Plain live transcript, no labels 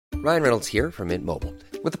Ryan Reynolds here from Mint Mobile.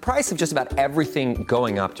 With the price of just about everything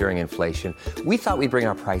going up during inflation, we thought we'd bring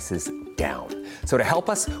our prices down. So to help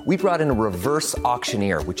us, we brought in a reverse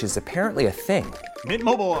auctioneer, which is apparently a thing. Mint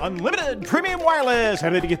Mobile Unlimited Premium Wireless.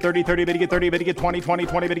 How to get 30, 30, bit to get 30, bit to get 20, 20,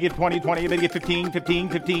 20, bit to get 20, 20, bit to get 15, 15,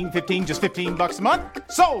 15, 15, just $15 a month?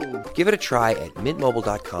 Sold! Give it a try at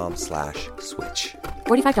mintmobile.com/switch.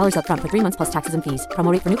 $45 up front for 3 months plus taxes and fees.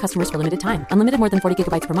 Promo rate for new customers for limited time. Unlimited more than 40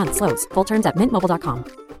 gigabytes per month. Slows full terms at mintmobile.com.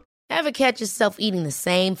 Ever catch yourself eating the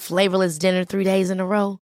same flavorless dinner 3 days in a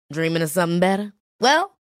row? Dreaming of something better?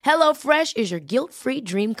 Well, HelloFresh is your guilt-free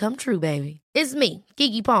dream come true, baby. It's me,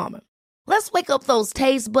 Keke Palmer. Let's wake up those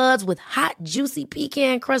taste buds with hot, juicy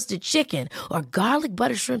pecan-crusted chicken or garlic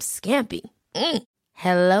butter shrimp scampi.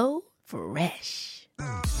 Hello Fresh.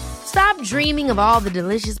 Stop dreaming of all the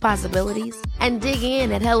delicious possibilities and dig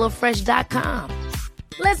in at HelloFresh.com.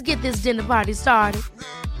 Let's get this dinner party started.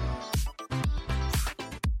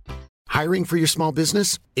 Hiring for your small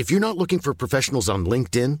business? If you're not looking for professionals on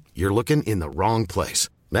LinkedIn, you're looking in the wrong place.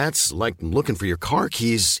 That's like looking for your car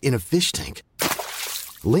keys in a fish tank.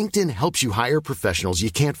 LinkedIn helps you hire professionals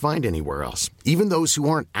you can't find anywhere else, even those who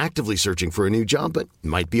aren't actively searching for a new job but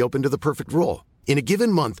might be open to the perfect role. In a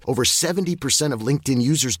given month, over 70% of LinkedIn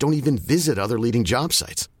users don't even visit other leading job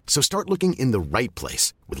sites. So start looking in the right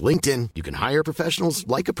place. With LinkedIn, you can hire professionals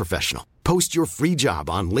like a professional. Post your free job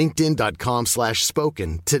on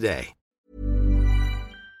linkedin.com/spoken today.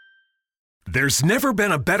 There's never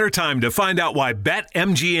been a better time to find out why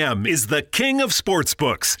BetMGM is the king of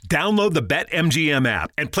sportsbooks. Download the BetMGM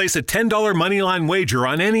app and place a $10 moneyline wager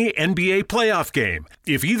on any NBA playoff game.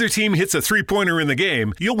 If either team hits a three-pointer in the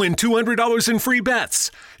game, you'll win $200 in free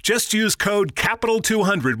bets. Just use code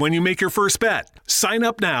CAPITAL200 when you make your first bet. Sign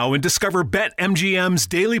up now and discover BetMGM's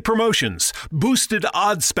daily promotions, boosted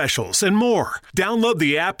odds specials, and more. Download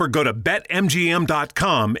the app or go to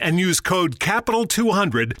BetMGM.com and use code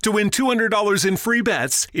CAPITAL200 to win $200 in free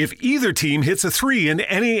bets if either team hits a 3 in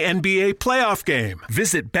any NBA playoff game.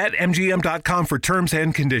 Visit BetMGM.com for terms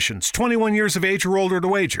and conditions. 21 years of age or older to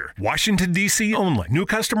wager. Washington, D.C. only. New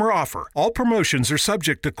customer offer. All promotions are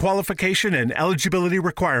subject to qualification and eligibility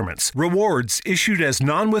requirements. Rewards issued as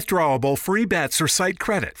non-withdrawable free bets or site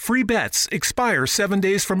credit. Free bets expire 7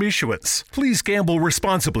 days from issuance. Please gamble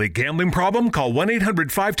responsibly. Gambling problem? Call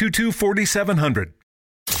 1-800-522-4700.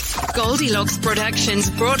 Goldilocks Productions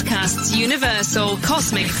broadcasts universal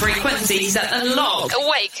cosmic frequencies that unlock,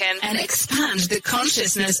 awaken, and expand the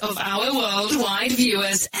consciousness of our worldwide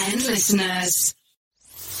viewers and listeners.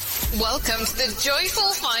 Welcome to the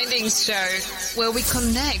Joyful Findings Show, where we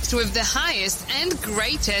connect with the highest and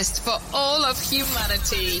greatest for all of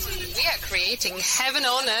humanity. We are creating heaven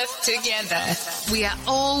on earth together. We are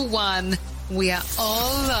all one. We are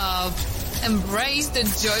all love. Embrace the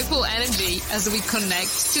joyful energy as we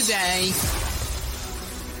connect today.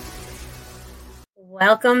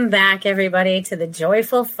 Welcome back, everybody, to the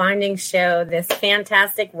Joyful Findings Show this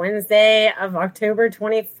fantastic Wednesday of October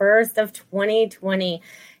 21st of 2020.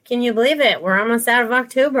 Can you believe it? We're almost out of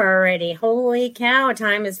October already. Holy cow,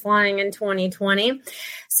 time is flying in 2020.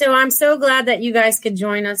 So I'm so glad that you guys could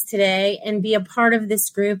join us today and be a part of this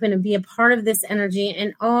group and be a part of this energy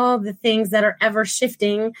and all the things that are ever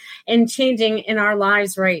shifting and changing in our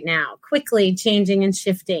lives right now, quickly changing and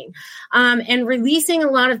shifting, and releasing a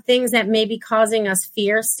lot of things that may be causing us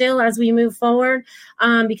fear still as we move forward,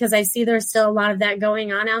 because I see there's still a lot of that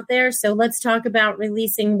going on out there. So let's talk about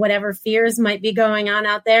releasing whatever fears might be going on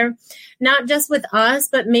out there, not just with us,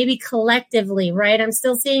 but maybe collectively, right? I'm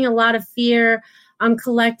still seeing a lot of fear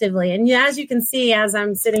collectively. And as you can see, as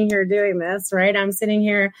I'm sitting here doing this, right, I'm sitting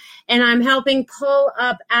here and I'm helping pull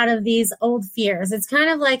up out of these old fears. It's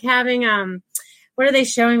kind of like having, what are they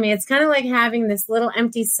showing me? It's kind of like having this little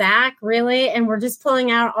empty sack, really. And we're just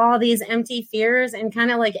pulling out all these empty fears and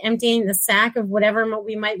kind of like emptying the sack of whatever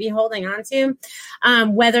we might be holding on to,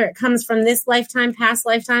 whether it comes from this lifetime, past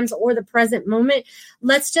lifetimes, or the present moment.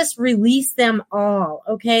 Let's just release them all,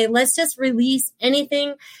 okay? Let's just release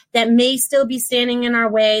anything that may still be standing in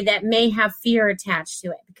our way that may have fear attached to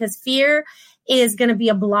it, because fear is going to be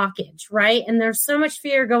a blockage, right? And there's so much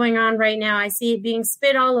fear going on right now. I see it being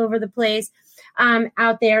spit all over the place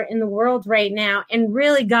out there in the world right now. And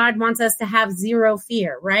really, God wants us to have zero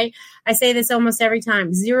fear, right? I say this almost every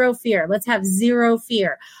time, zero fear. Let's have zero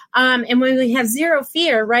fear. And when we have zero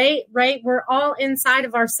fear, right, we're all inside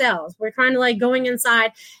of ourselves. We're kind of like going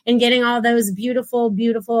inside and getting all those beautiful,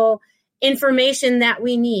 beautiful information that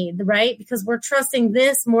we need, right? Because we're trusting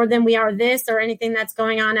this more than we are this or anything that's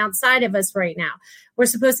going on outside of us right now. We're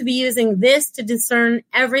supposed to be using this to discern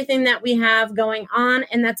everything that we have going on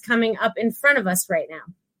and that's coming up in front of us right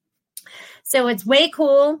now. So it's way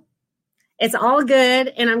cool It's all good.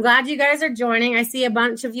 And I'm glad you guys are joining. I see a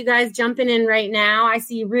bunch of you guys jumping in right now. I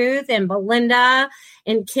see Ruth and Belinda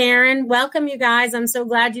and Karen. Welcome, you guys. I'm so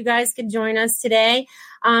glad you guys could join us today.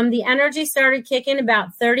 The energy started kicking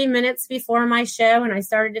about 30 minutes before my show, and I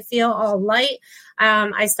started to feel all light.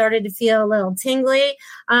 I started to feel a little tingly.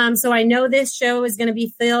 So I know this show is going to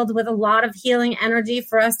be filled with a lot of healing energy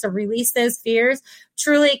for us to release those fears,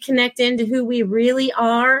 truly connect into who we really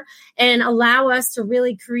are, and allow us to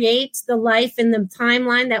really create the life and the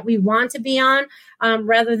timeline that we want to be on,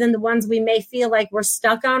 rather than the ones we may feel like we're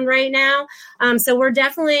stuck on right now. So we're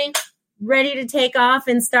definitely ready to take off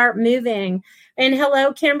and start moving. And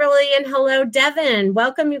hello, Kimberly, and hello, Devin.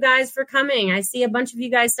 Welcome, you guys, for coming. I see a bunch of you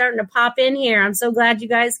guys starting to pop in here. I'm so glad you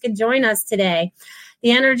guys could join us today.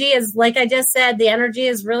 The energy is, like I just said, the energy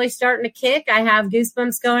is really starting to kick. I have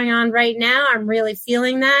goosebumps going on right now. I'm really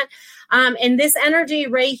feeling that. And this energy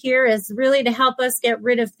right here is really to help us get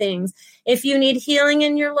rid of things. If you need healing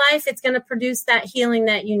in your life, it's going to produce that healing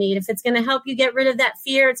that you need. If it's going to help you get rid of that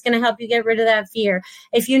fear, it's going to help you get rid of that fear.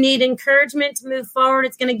 If you need encouragement to move forward,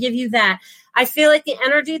 it's going to give you that. I feel like the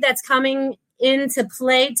energy that's coming into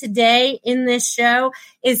play today in this show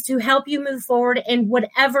is to help you move forward in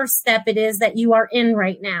whatever step it is that you are in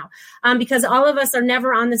right now. Because all of us are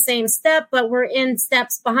never on the same step, but we're in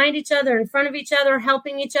steps behind each other, in front of each other,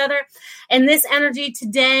 helping each other. And this energy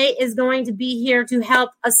today is going to be here to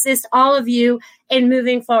help assist all of you in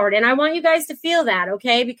moving forward. And I want you guys to feel that,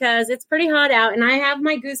 okay? Because it's pretty hot out and I have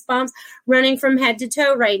my goosebumps running from head to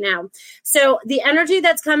toe right now. So the energy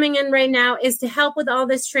that's coming in right now is to help with all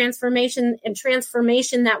this transformation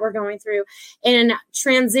that we're going through and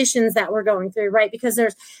transitions that we're going through, right? Because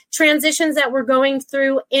there's transitions that we're going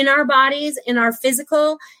through in our bodies, in our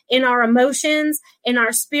physical, in our emotions, in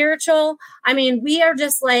our spiritual. I mean, we are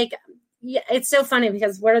just like, yeah, it's so funny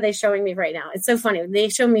because what are they showing me right now? It's so funny. They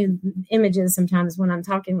show me images sometimes when I'm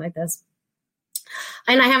talking like this.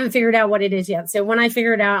 And I haven't figured out what it is yet. So when I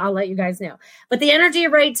figure it out, I'll let you guys know. But the energy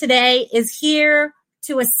right today is here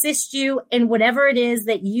to assist you in whatever it is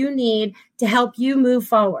that you need to help you move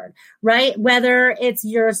forward, right? Whether it's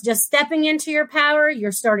you're just stepping into your power,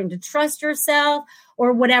 you're starting to trust yourself,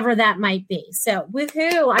 or whatever that might be. So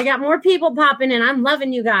woohoo, I got more people popping in. I'm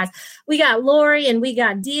loving you guys. We got Lori and we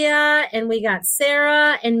got Dia and we got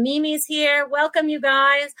Sarah and Mimi's here. Welcome, you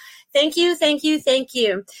guys. Thank you, thank you, thank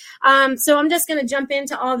you. So I'm just going to jump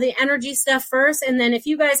into all the energy stuff first. And then if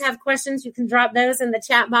you guys have questions, you can drop those in the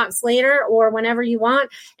chat box later or whenever you want.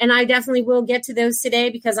 And I definitely will get to those today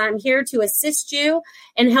because I'm here to assist you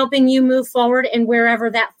in helping you move forward and wherever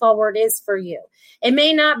that forward is for you. It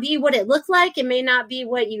may not be what it looked like. It may not be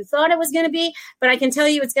what you thought it was going to be, but I can tell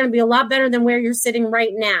you it's going to be a lot better than where you're sitting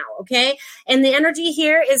right now, okay? And the energy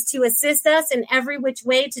here is to assist us in every which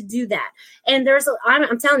way to do that. And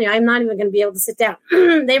I'm telling you, I'm not even going to be able to sit down.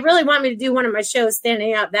 They really want me to do one of my shows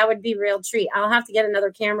standing up. That would be a real treat. I'll have to get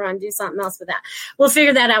another camera and do something else with that. We'll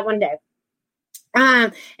figure that out one day.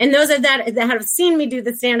 And those that have seen me do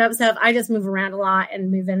the stand-up stuff, I just move around a lot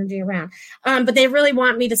and move energy around. But they really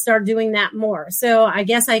want me to start doing that more. So I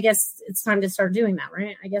guess it's time to start doing that,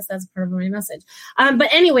 right? I guess that's part of my message.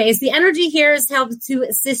 But anyways, the energy here is helped to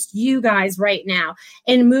assist you guys right now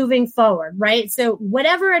in moving forward, right? So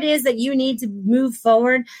whatever it is that you need to move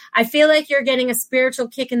forward, I feel like you're getting a spiritual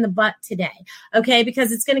kick in the butt today, okay?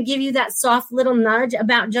 Because it's going to give you that soft little nudge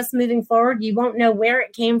about just moving forward. You won't know where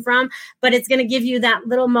it came from, but it's going to give you that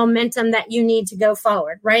little momentum that you need to go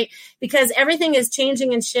forward, right? Because everything is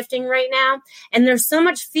changing and shifting right now. And there's so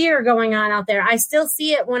much fear going on out there. I still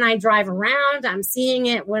see it when I drive around. I'm seeing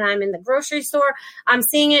it when I'm in the grocery store. I'm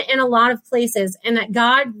seeing it in a lot of places. And that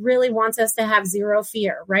God really wants us to have zero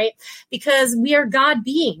fear, right? Because we are God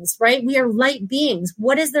beings, right? We are light beings.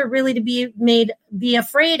 What is there really to be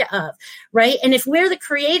afraid of, right? And if we're the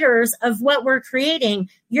creators of what we're creating,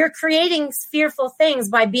 you're creating fearful things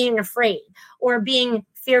by being afraid or being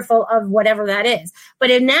fearful of whatever that is.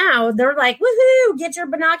 But now they're like, woohoo, get your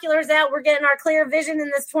binoculars out. We're getting our clear vision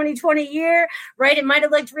in this 2020 year, right? It might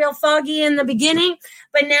have looked real foggy in the beginning,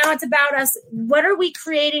 but now it's about us. What are we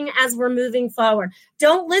creating as we're moving forward?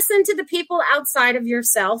 Don't listen to the people outside of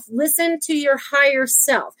yourself. Listen to your higher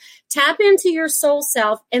self. Tap into your soul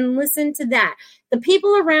self and listen to that. The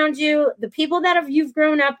people around you, the people that you've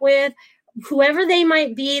grown up with, whoever they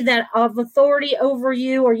might be that of authority over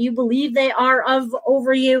you or you believe they are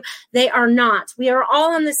over you, they are not. We are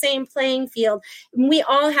all on the same playing field. We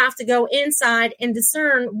all have to go inside and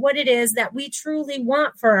discern what it is that we truly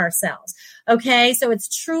want for ourselves. Okay, so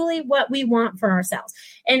it's truly what we want for ourselves.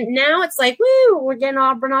 And now it's like, woo, we're getting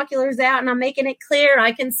all binoculars out and I'm making it clear.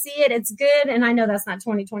 I can see it. It's good. And I know that's not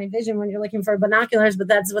 20/20 vision when you're looking for binoculars, but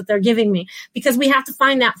that's what they're giving me because we have to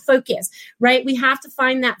find that focus, right? We have to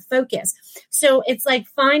find that focus. So it's like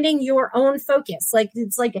finding your own focus. Like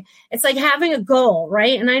it's like having a goal,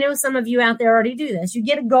 right? And I know some of you out there already do this. You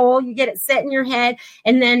get a goal, you get it set in your head,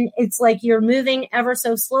 and then it's like you're moving ever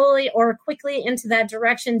so slowly or quickly into that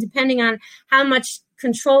direction, depending on how much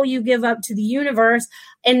control you give up to the universe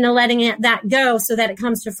and letting that go so that it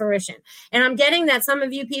comes to fruition. And I'm getting that some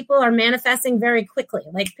of you people are manifesting very quickly,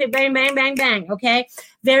 like bang, bang, bang, bang. Okay.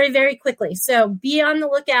 Very, very quickly. So be on the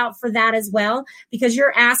lookout for that as well, because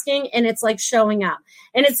you're asking and it's like showing up.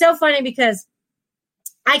 And it's so funny because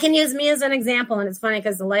I can use me as an example. And it's funny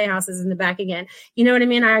because the lighthouse is in the back again. You know what I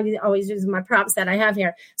mean? I always use my props that I have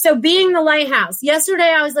here. So being the lighthouse,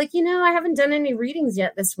 yesterday I was like, I haven't done any readings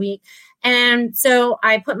yet this week. And so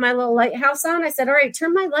I put my little lighthouse on. I said, all right,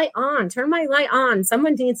 turn my light on.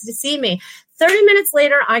 Someone needs to see me. 30 minutes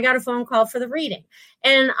later, I got a phone call for the reading.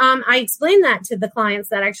 And I explained that to the clients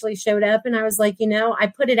that actually showed up. And I was like, I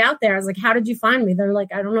put it out there. I was like, how did you find me? They're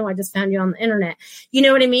like, I don't know. I just found you on the internet. You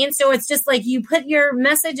know what I mean? So it's just like you put your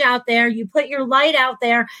message out there, you put your light out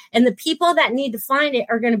there, and the people that need to find it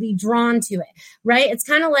are going to be drawn to it, right? It's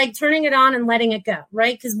kind of like turning it on and letting it go,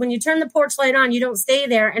 right? Because when you turn the porch light on, you don't stay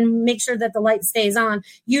there and make sure that the light stays on.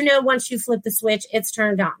 Once you flip the switch, it's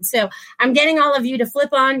turned on. So I'm getting all of you to flip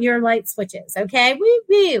on your light switches, okay?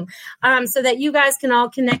 Woo-woo. So that you guys can all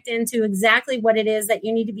connect into exactly what it is that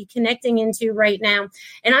you need to be connecting into right now.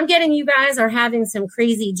 And I'm getting you guys are having some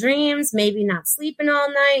crazy dreams, maybe not sleeping all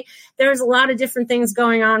night. There's a lot of different things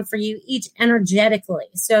going on for you each energetically.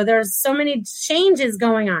 So there's so many changes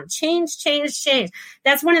going on. Change.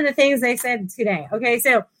 That's one of the things they said today. Okay,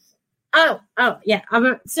 so yeah.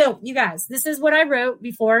 So you guys, this is what I wrote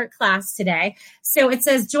before class today. So it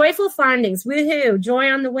says joyful findings. Woohoo. Joy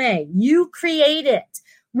on the way. You create it.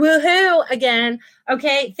 Woohoo again.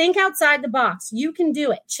 Okay. Think outside the box. You can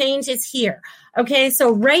do it. Change is here. Okay.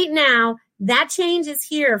 So right now that change is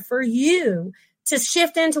here for you to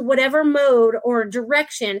shift into whatever mode or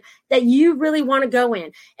direction that you really want to go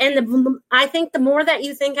in. And I think the more that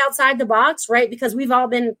you think outside the box, right? Because we've all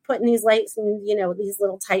been putting these lights in, these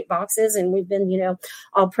little tight boxes, and we've been,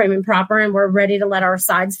 all prim and proper, and we're ready to let our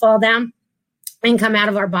sides fall down and come out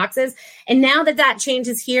of our boxes. And now that change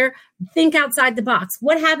is here, think outside the box.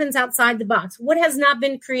 What happens outside the box? What has not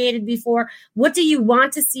been created before? What do you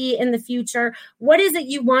want to see in the future? What is it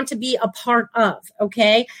you want to be a part of?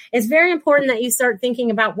 Okay. It's very important that you start thinking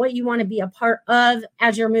about what you want to be a part of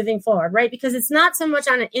as you're moving forward, right? Because it's not so much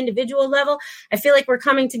on an individual level. I feel like we're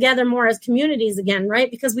coming together more as communities again, right?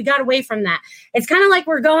 Because we got away from that. It's kind of like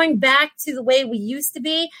we're going back to the way we used to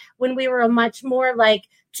be when we were much more like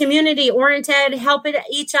community oriented, helping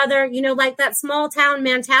each other, like that small town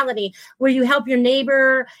mentality where you help your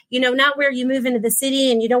neighbor, not where you move into the city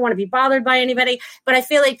and you don't want to be bothered by anybody. But I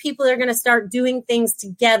feel like people are going to start doing things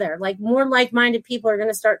together, like more like-minded people are going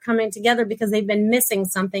to start coming together because they've been missing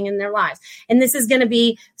something in their lives. And this is going to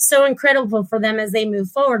be so incredible for them as they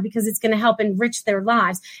move forward because it's going to help enrich their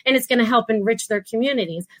lives and it's going to help enrich their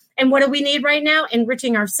communities. And what do we need right now?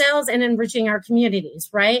 Enriching ourselves and enriching our communities,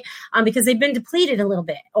 right? Because they've been depleted a little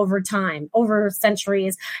bit over time, over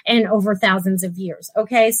centuries, and over thousands of years.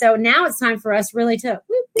 Okay, so now it's time for us really to,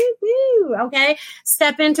 okay,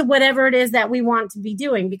 step into whatever it is that we want to be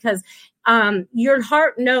doing because your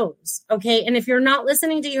heart knows, okay? And if you're not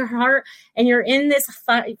listening to your heart and you're in this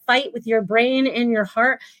fight with your brain and your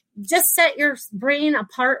heart, just set your brain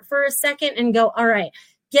apart for a second and go, all right,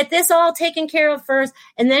 get this all taken care of first,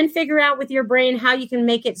 and then figure out with your brain how you can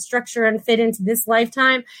make it structure and fit into this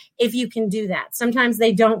lifetime if you can do that. Sometimes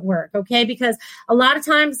they don't work, okay? Because a lot of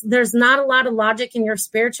times there's not a lot of logic in your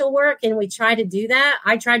spiritual work, and we try to do that.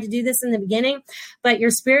 I tried to do this in the beginning, but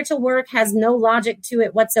your spiritual work has no logic to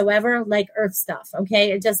it whatsoever, like earth stuff,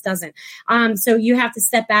 okay? It just doesn't. So you have to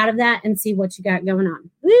step out of that and see what you got going on.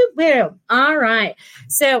 Woo, woo. All right.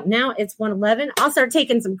 So now it's 1:11. I'll start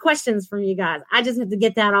taking some questions from you guys. I just have to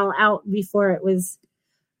get that all out before it was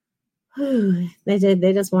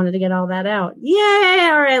they just wanted to get all that out. Yay!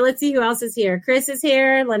 All right, let's see who else is here. Chris is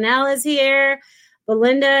here, Linnell is here,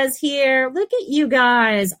 Belinda is here. Look at you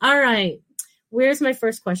guys. All right, where's my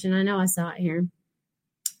first question? I know I saw it here.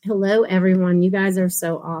 Hello everyone, you guys are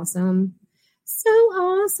so awesome.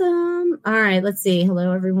 All right, let's see.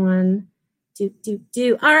 Hello everyone.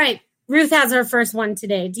 All right, Ruth has her first one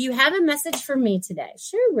today. Do you have a message for me today?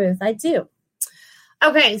 Sure, Ruth, I do.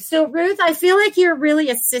 Okay, so Ruth, I feel like you're really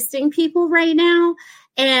assisting people right now.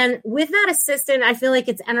 And with that assistant, I feel like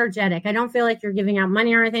it's energetic. I don't feel like you're giving out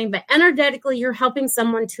money or anything, but energetically, you're helping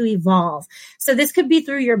someone to evolve. So this could be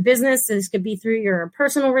through your business. This could be through your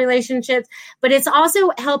personal relationships, but it's also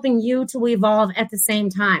helping you to evolve at the same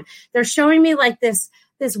time. They're showing me like this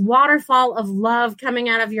waterfall of love coming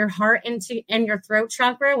out of your heart and your throat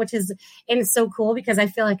chakra, which is, and it's so cool because I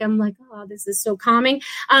feel like I'm like, oh, this is so calming.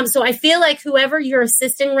 So I feel like whoever you're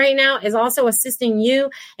assisting right now is also assisting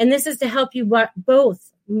you. And this is to help you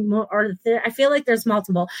both. I feel like there's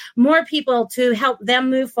more people to help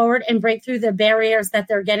them move forward and break through the barriers that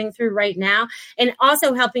they're getting through right now. And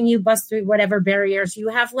also helping you bust through whatever barriers you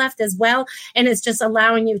have left as well. And it's just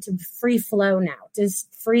allowing you to free flow now, just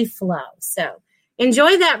free flow. So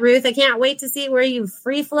enjoy that, Ruth. I can't wait to see where you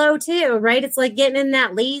free flow too, right? It's like getting in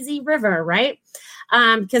that lazy river, right?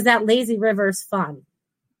 Because that lazy river is fun.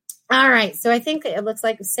 All right. So I think it looks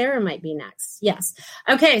like Sarah might be next. Yes.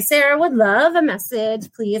 Okay. Sarah would love a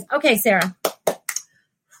message, please. Okay, Sarah.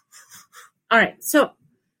 All right. So,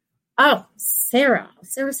 Sarah.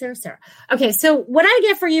 Okay. So what I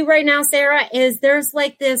get for you right now, Sarah, is there's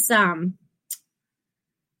like this,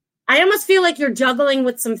 I almost feel like you're juggling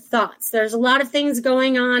with some thoughts. There's a lot of things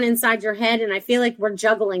going on inside your head, and I feel like we're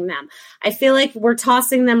juggling them. I feel like we're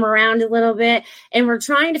tossing them around a little bit, and we're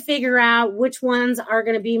trying to figure out which ones are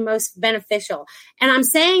going to be most beneficial. And I'm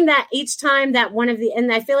saying that each time that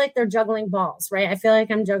and I feel like they're juggling balls, right? I feel like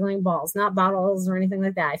I'm juggling balls, not bottles or anything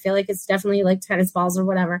like that. I feel like it's definitely like tennis balls or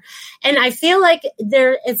whatever. And I feel like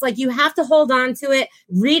it's like you have to hold on to it,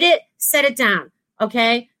 read it, set it down,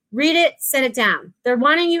 okay? Read it, set it down. They're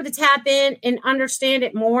wanting you to tap in and understand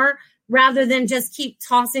it more rather than just keep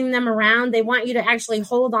tossing them around. They want you to actually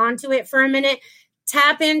hold on to it for a minute,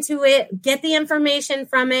 tap into it, get the information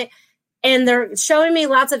from it. And they're showing me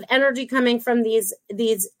lots of energy coming from these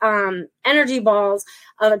energy balls,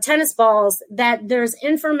 tennis balls, that there's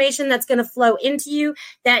information that's going to flow into you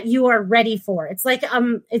that you are ready for. It's like,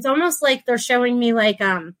 it's almost like they're showing me like,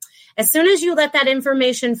 as soon as you let that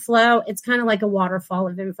information flow, it's kind of like a waterfall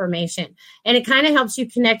of information. And it kind of helps you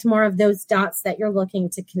connect more of those dots that you're looking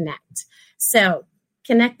to connect. So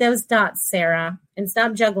connect those dots, Sarah, and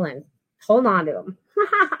stop juggling. Hold on to them.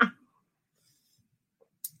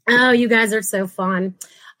 Oh, you guys are so fun.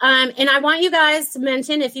 And I want you guys to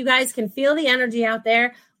mention, if you guys can feel the energy out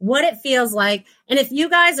there, what it feels like. And if you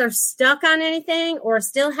guys are stuck on anything or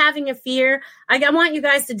still having a fear, I want you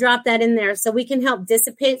guys to drop that in there so we can help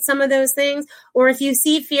dissipate some of those things. Or if you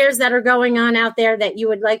see fears that are going on out there that you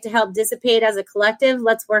would like to help dissipate as a collective,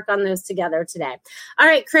 let's work on those together today. All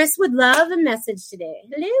right, Chris would love a message today.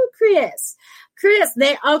 Hello, Chris.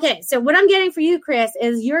 Okay, so what I'm getting for you, Chris,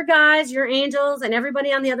 is your guys, your angels, and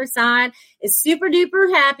everybody on the other side is super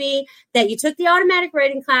duper happy that you took the automatic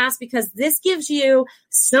rating class, because this gives you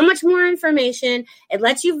so much more information. It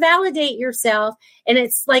lets you validate yourself, and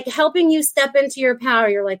it's like helping you step into your power.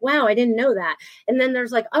 You're like, wow, I didn't know that. And then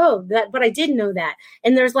there's like, but I did know that.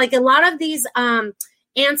 And there's like a lot of these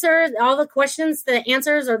answers, all the questions, the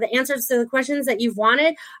answers to the questions that you've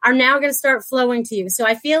wanted are now going to start flowing to you. So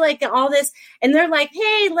I feel like all this, and they're like,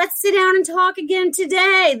 hey, let's sit down and talk again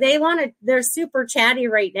today. They're super chatty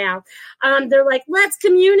right now. They're like, let's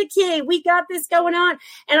communicate. We got this going on.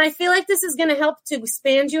 And I feel like this is going to help to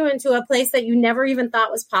expand you into a place that you never even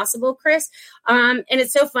thought was possible, Chris. And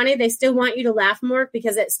it's so funny. They still want you to laugh more,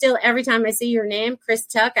 because it's still, every time I see your name, Chris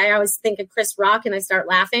Tuck, I always think of Chris Rock and I start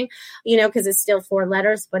laughing, because it's still 4 letters.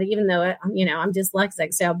 But even though, I'm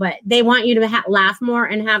dyslexic, but they want you to laugh more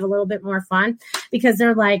and have a little bit more fun, because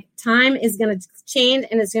they're like, time is going to change,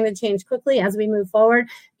 and it's going to change quickly as we move forward,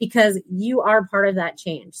 because you are part of that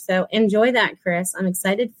change. So enjoy that, Chris. I'm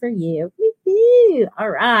excited for you. Woo-hoo. All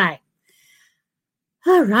right.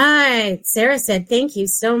 Sarah said, thank you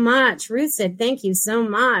so much. Ruth said, thank you so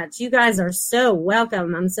much. You guys are so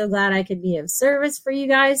welcome. I'm so glad I could be of service for you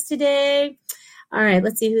guys today. All right,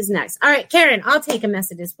 let's see who's next. All right, Karen, I'll take a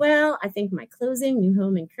message as well. I think my closing, new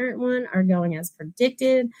home, and current one are going as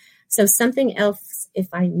predicted. So something else if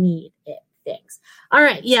I need it. Thanks. All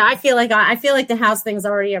right, yeah, I feel like the house thing's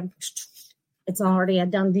already it's already a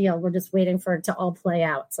done deal. We're just waiting for it to all play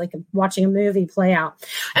out. It's like watching a movie play out.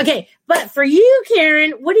 Okay, but for you,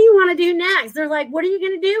 Karen, what do you want to do next? They're like, what are you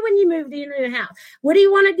going to do when you move to your new house? What do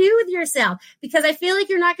you want to do with yourself? Because I feel like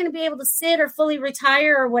you're not going to be able to sit or fully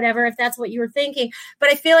retire or whatever, if that's what you were thinking. But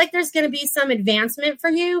I feel like there's going to be some advancement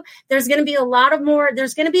for you. There's going to be a lot of more.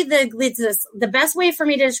 There's going to be the best way for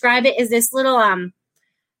me to describe it is this little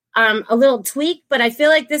a little tweak, but I feel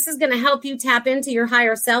like this is going to help you tap into your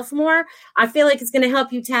higher self more. I feel like it's going to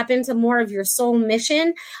help you tap into more of your soul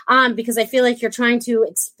mission, because I feel like you're trying to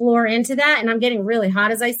explore into that. And I'm getting really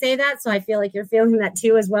hot as I say that. So I feel like you're feeling that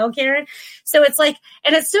too as well, Karen. So it's like,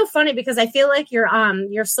 and it's so funny because I feel like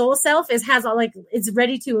your soul self is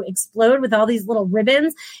ready to explode with all these little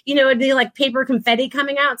ribbons. You know, it'd be like paper confetti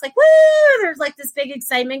coming out. It's like, woo, there's like this big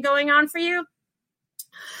excitement going on for you.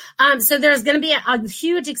 So there's going to be a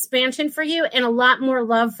huge expansion for you and a lot more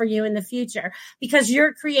love for you in the future because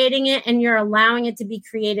you're creating it and you're allowing it to be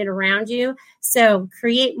created around you. So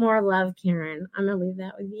create more love, Karen. I'm going to leave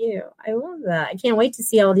that with you. I love that. I can't wait to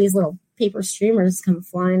see all these little paper streamers come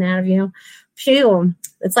flying out of you. Phew.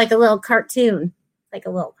 It's like a little cartoon.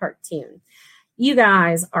 You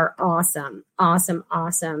guys are awesome. Awesome.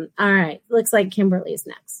 Awesome. All right. Looks like Kimberly's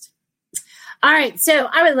next. All right, so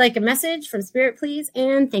I would like a message from Spirit, please,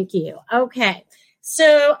 and thank you. Okay,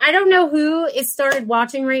 so I don't know who is started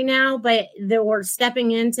watching right now, but they're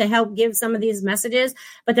stepping in to help give some of these messages,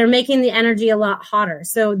 but they're making the energy a lot hotter.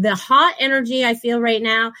 So the hot energy I feel right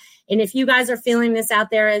now, and if you guys are feeling this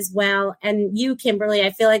out there as well, and you, Kimberly,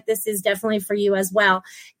 I feel like this is definitely for you as well,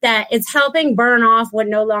 that it's helping burn off what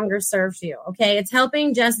no longer serves you, okay? It's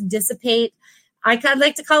helping just dissipate. I'd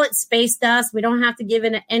like to call it space dust. We don't have to give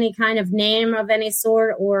it any kind of name of any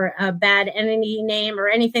sort or a bad entity name or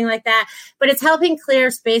anything like that. But it's helping clear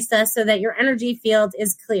space dust so that your energy field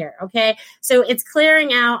is clear, okay? So it's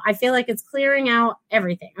clearing out. I feel like it's clearing out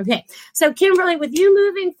everything, okay? So Kimberly, with you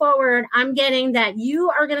moving forward, I'm getting that you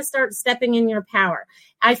are going to start stepping in your power.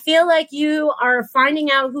 I feel like you are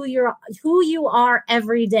finding out who you are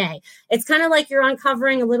every day. It's kind of like you're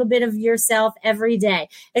uncovering a little bit of yourself every day.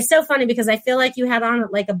 It's so funny because I feel like you had on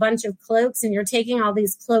like a bunch of cloaks and you're taking all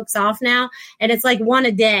these cloaks off now. And it's like one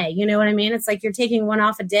a day. You know what I mean? It's like you're taking one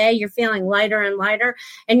off a day. You're feeling lighter and lighter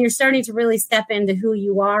and you're starting to really step into who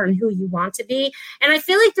you are and who you want to be. And I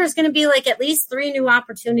feel like there's going to be like at least 3 new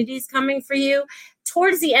opportunities coming for you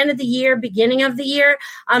towards the end of the year, beginning of the year.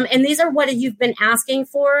 And these are what you've been asking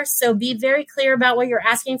for. So be very clear about what you're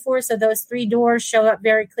asking for. So those 3 doors show up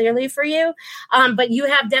very clearly for you. But you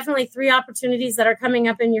have definitely 3 opportunities that are coming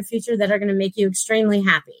up in your future that are going to make you extremely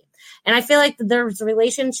happy. And I feel like there's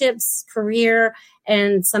relationships, career,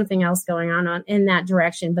 and something else going on in that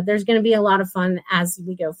direction. But there's going to be a lot of fun as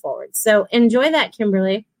we go forward. So enjoy that,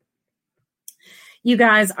 Kimberly. You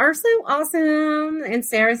guys are so awesome. And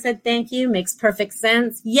Sarah said, thank you. Makes perfect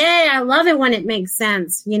sense. Yay. I love it when it makes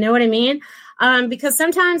sense. You know what I mean? Because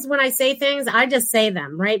sometimes when I say things, I just say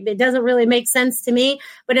them, right? It doesn't really make sense to me,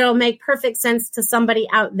 but it'll make perfect sense to somebody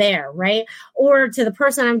out there, right? Or to the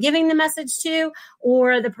person I'm giving the message to,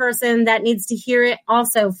 or the person that needs to hear it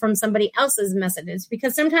also from somebody else's messages.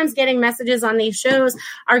 Because sometimes getting messages on these shows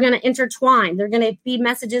are going to intertwine. They're going to be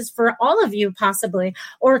messages for all of you possibly,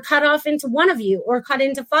 or cut off into one of you, or cut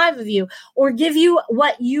into 5 of you, or give you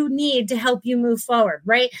what you need to help you move forward,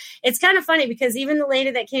 right? It's kind of funny because even the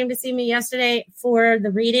lady that came to see me yesterday for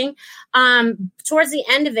the reading, towards the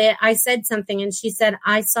end of it, I said something and she said,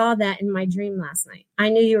 I saw that in my dream last night. I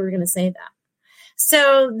knew you were going to say that.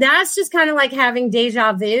 So that's just kind of like having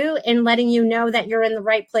deja vu and letting you know that you're in the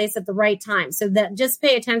right place at the right time. So that just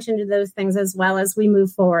pay attention to those things as well as we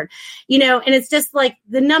move forward, you know, and it's just like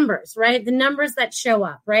the numbers, right? The numbers that show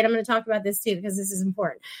up, right? I'm going to talk about this too, because this is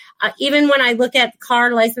important. Even when I look at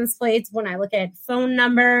car license plates, when I look at phone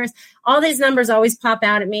numbers, all these numbers always pop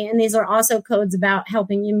out at me. And these are also codes about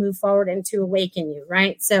helping you move forward and to awaken you,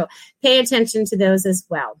 right? So pay attention to those as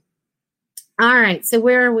well. All right. So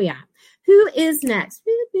where are we at? Who is next?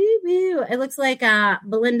 It looks like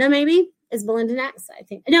Belinda, maybe. Is Belinda next? I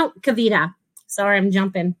think. No, Kavita. Sorry, I'm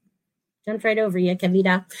jumped right over you,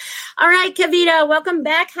 Kavita. All right, Kavita, welcome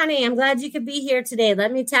back, honey. I'm glad you could be here today.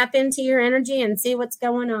 Let me tap into your energy and see what's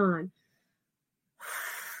going on.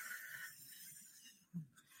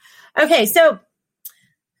 Okay, so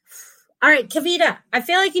all right, Kavita, I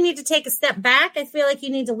feel like you need to take a step back. I feel like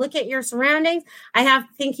you need to look at your surroundings.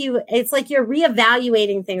 It's like you're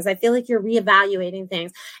reevaluating things. I feel like you're reevaluating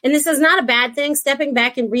things. And this is not a bad thing. Stepping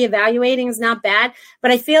back and reevaluating is not bad.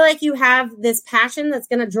 But I feel like you have this passion that's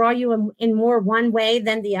going to draw you in more one way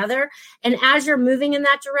than the other. And as you're moving in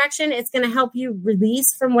that direction, it's going to help you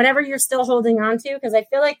release from whatever you're still holding on to. Because I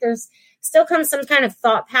feel like there's still comes some kind of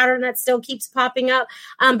thought pattern that still keeps popping up.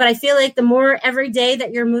 But I feel like the more every day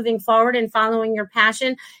that you're moving forward and following your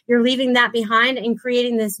passion, you're leaving that behind and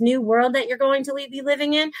creating this new world that you're going to be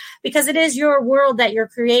living in, because it is your world that you're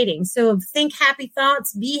creating. So think happy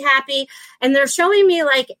thoughts, be happy. And they're showing me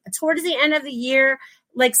like towards the end of the year,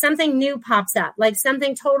 like something new pops up, like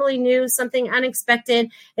something totally new, something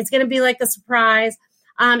unexpected. It's going to be like a surprise.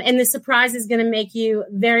 And the surprise is going to make you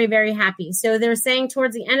very, very happy. So they're saying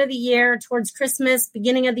towards the end of the year, towards Christmas,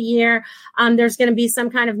 beginning of the year, there's going to be some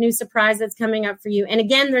kind of new surprise that's coming up for you. And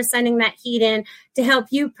again, they're sending that heat in to help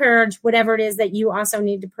you purge whatever it is that you also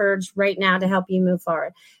need to purge right now to help you move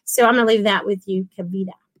forward. So I'm going to leave that with you,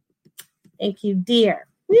 Kavita. Thank you, dear.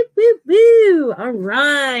 Woo, woo, woo. All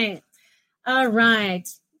right. All right.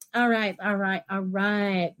 All right. All right. All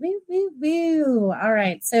right. Woo, woo, woo. All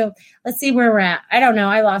right. So let's see where we're at. I don't know.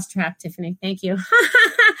 I lost track, Tiffany. Thank you.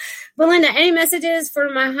 Belinda, any messages for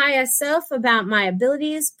my highest self about my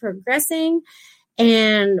abilities progressing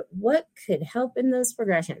and what could help in those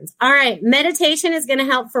progressions? All right. Meditation is going to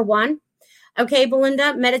help for one. Okay,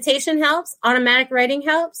 Belinda, meditation helps. Automatic writing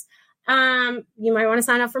helps. You might want to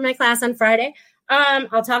sign up for my class on Friday.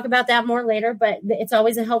 I'll talk about that more later, but it's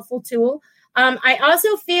always a helpful tool. I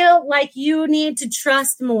also feel like you need to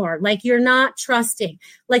trust more, like you're not trusting,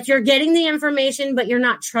 like you're getting the information, but you're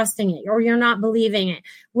not trusting it or you're not believing it,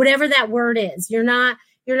 whatever that word is. You're not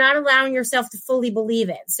allowing yourself to fully believe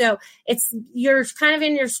it. So you're kind of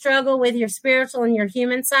in your struggle with your spiritual and your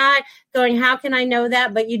human side going, how can I know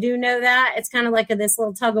that? But you do know that. It's kind of like this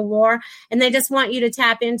little tug of war. And they just want you to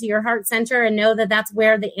tap into your heart center and know that that's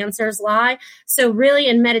where the answers lie. So really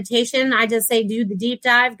in meditation, I just say, do the deep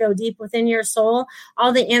dive, go deep within your soul.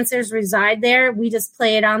 All the answers reside there. We just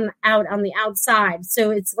play it out on the outside.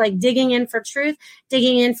 So it's like digging in for truth,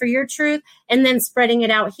 digging in for your truth, and then spreading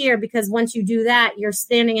it out here. Because once you do that, you're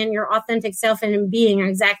standing in your authentic self and in being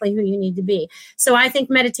exactly who you need to be. So I think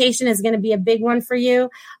meditation is going to be a big one for you.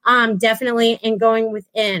 Definitely, and going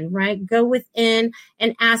within, right? Go within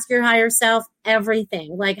and ask your higher self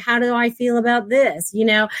everything. Like, how do I feel about this?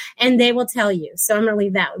 And they will tell you. So I'm going to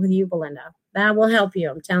leave that with you, Belinda. That will help you.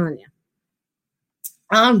 I'm telling you.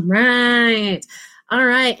 All right. All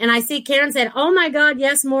right. And I see Karen said, oh my God,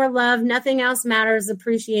 yes, more love. Nothing else matters.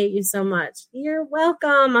 Appreciate you so much. You're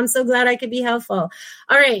welcome. I'm so glad I could be helpful.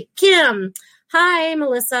 All right. Kim. Hi,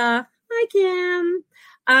 Melissa. Hi, Kim.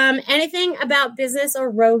 Anything about business or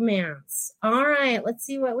romance? All right, let's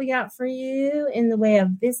see what we got for you in the way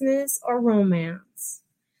of business or romance.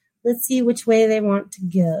 Let's see which way they want to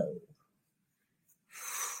go.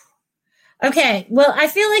 Okay, well, I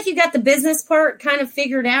feel like you got the business part kind of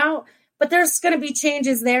figured out, but there's going to be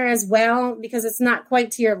changes there as well because it's not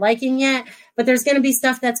quite to your liking yet, but there's going to be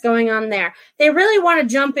stuff that's going on there. They really want to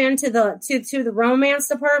jump into the romance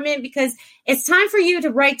department because it's time for you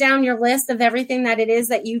to write down your list of everything that it is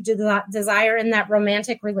that you desire in that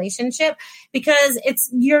romantic relationship because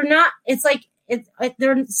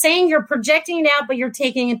they're saying you're projecting it out, but you're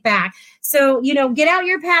taking it back. So, get out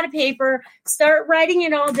your pad of paper, start writing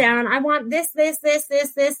it all down. I want this, and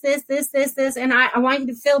I want you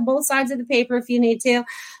to fill both sides of the paper if you need to,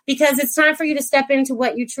 because it's time for you to step into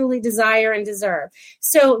what you truly desire and deserve.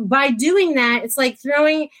 So by doing that, it's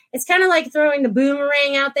kind of like throwing the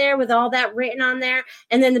boomerang out there with all that written on there,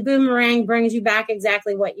 and then the boomerang brings you back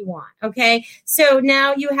exactly what you want. Okay. So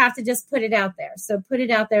now you have to just put it out there. So put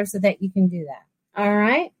it out there so that you can do that. All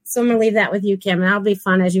right. So I'm going to leave that with you, Kim. That'll be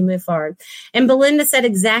fun as you move forward. And Belinda said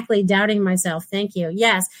exactly, doubting myself. Thank you.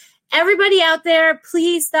 Yes. Everybody out there,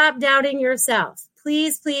 please stop doubting yourself.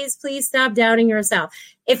 Please, please, please stop doubting yourself.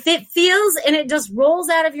 If it feels and it just rolls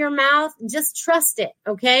out of your mouth, just trust it,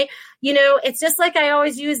 okay? It's just like I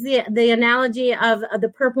always use the analogy of the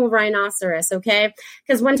purple rhinoceros, okay?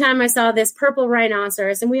 Because one time I saw this purple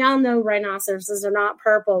rhinoceros, and we all know rhinoceroses are not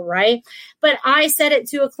purple, right? But I said it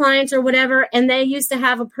to a client or whatever, and they used to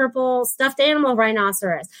have a purple stuffed animal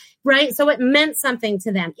rhinoceros, right? So it meant something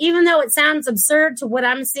to them. Even though it sounds absurd to what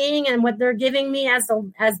I'm seeing and what they're giving me as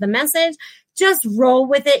the message, just roll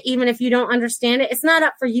with it, even if you don't understand it. It's not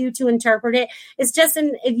up for you to interpret it. It's just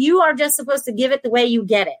you are just supposed to give it the way you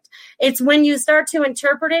get it. It's when you start to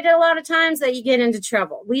interpret it a lot of times that you get into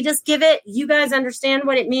trouble. We just give it, you guys understand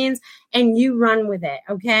what it means, and you run with it,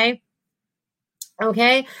 okay?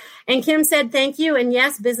 Okay. And Kim said, thank you. And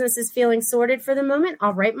yes, business is feeling sorted for the moment.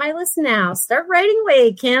 I'll write my list now. Start writing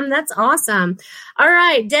away, Kim. That's awesome. All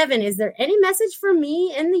right. Devin, is there any message for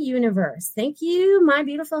me in the universe? Thank you, my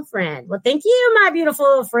beautiful friend. Well, thank you, my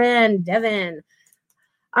beautiful friend, Devin.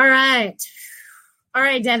 All right. All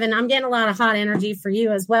right, Devin, I'm getting a lot of hot energy for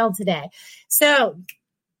you as well today. So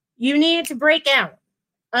you need to break out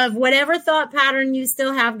of whatever thought pattern you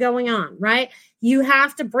still have going on, right? You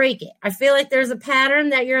have to break it. I feel like there's a pattern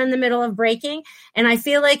that you're in the middle of breaking. And I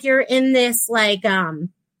feel like you're in this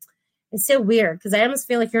it's so weird because I almost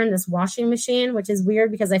feel like you're in this washing machine, which is weird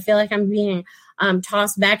because I feel like I'm being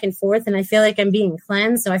tossed back and forth, and I feel like I'm being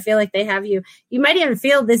cleansed. So I feel like they have you might even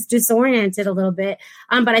feel this disoriented a little bit,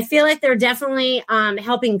 but I feel like they're definitely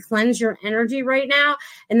helping cleanse your energy right now,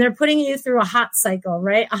 and they're putting you through a hot cycle,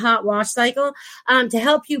 right? A hot wash cycle, to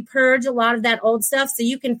help you purge a lot of that old stuff so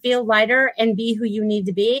you can feel lighter and be who you need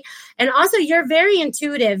to be. And also, you're very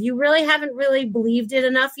intuitive. You really haven't really believed it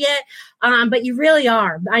enough yet, but you really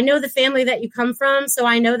are. I know the family that you come from, so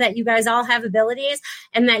I know that you guys all have abilities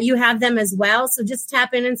and that you have them as well. So just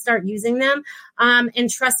tap in and start using them, and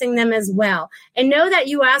trusting them as well. And know that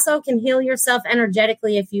you also can heal yourself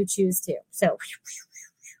energetically if you choose to. So,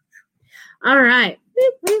 all right.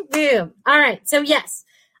 All right. So, yes.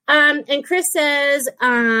 And Chris says,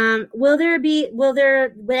 I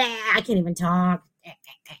can't even talk.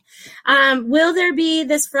 Will there be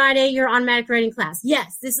this Friday your automatic writing class?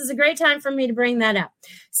 Yes, this is a great time for me to bring that up.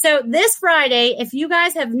 So this Friday, if you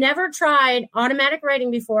guys have never tried automatic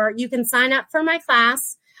writing before, you can sign up for my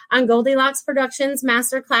class on Goldilocks Productions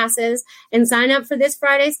Master Classes and sign up for this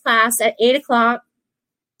Friday's class at 8:00.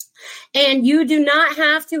 And you do not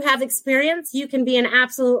have to have experience. You can be an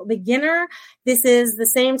absolute beginner. This is the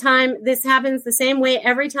same time. This happens the same way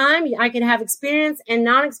every time. I can have experience and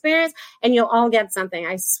non-experience, and you'll all get something.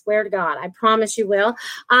 I swear to God. I promise you will.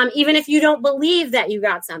 Even if you don't believe that you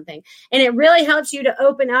got something. And it really helps you to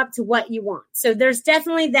open up to what you want. So there's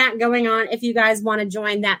definitely that going on if you guys want to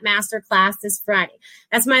join that master class this Friday.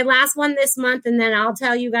 That's my last one this month, and then I'll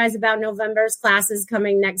tell you guys about November's classes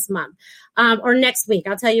coming next month. Or next week.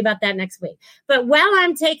 I'll tell you about that next week. But while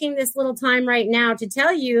I'm taking this little time right now to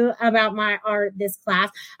tell you about this class,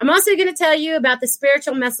 I'm also going to tell you about the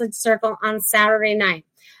Spiritual Message Circle on Saturday night.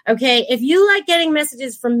 Okay, if you like getting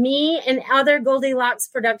messages from me and other Goldilocks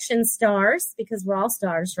production stars, because we're all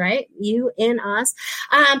stars, right? You and us,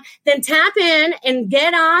 then tap in and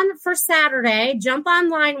get on for Saturday. Jump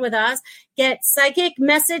online with us. Get psychic,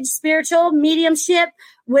 message, spiritual, mediumship,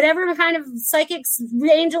 whatever kind of psychics,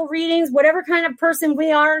 angel readings, whatever kind of person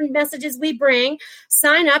we are and messages we bring.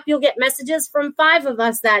 Sign up. You'll get messages from 5 of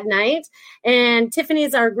us that night. And Tiffany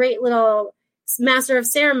is our great little master of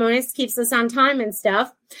ceremonies, keeps us on time and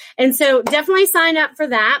stuff. And so definitely sign up for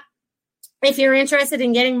that if you're interested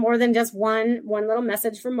in getting more than just one little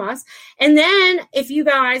message from us. And then if you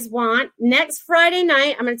guys want, next Friday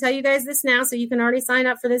night, I'm going to tell you guys this now so you can already sign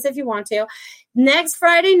up for this if you want to. Next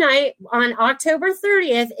Friday night on October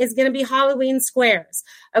 30th is going to be Halloween Squares.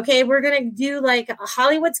 Okay, we're going to do like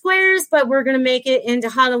Hollywood Squares, but we're going to make it into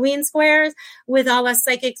Halloween Squares with all us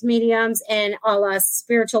psychics, mediums, and all us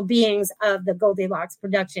spiritual beings of the Goldilocks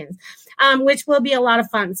Productions, which will be a lot of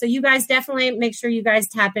fun. So you guys definitely make sure you guys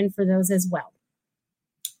tap in for those as well.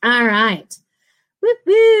 All right.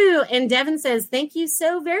 Woo-hoo. And Devin says, thank you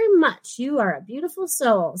so very much. You are a beautiful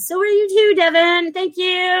soul. So are you too, Devin. Thank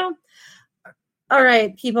you. All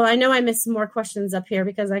right, people, I know I missed some more questions up here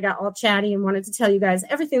because I got all chatty and wanted to tell you guys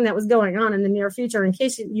everything that was going on in the near future in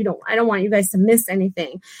case I don't want you guys to miss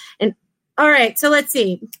anything. And all right, so let's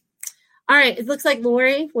see. All right, it looks like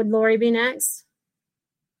Lori. Would Lori be next?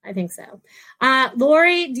 I think so.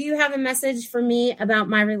 Lori, do you have a message for me about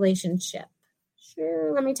my relationship?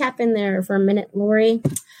 Sure, let me tap in there for a minute, Lori.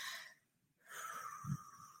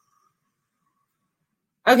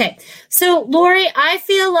 Okay, so Lori, I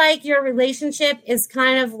feel like your relationship is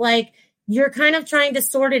kind of like you're kind of trying to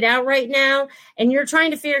sort it out right now, and you're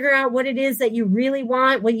trying to figure out what it is that you really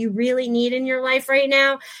want, what you really need in your life right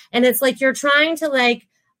now. And it's like you're trying to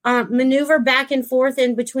maneuver back and forth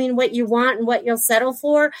in between what you want and what you'll settle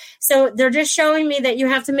for. So they're just showing me that you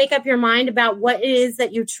have to make up your mind about what it is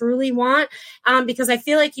that you truly want, because I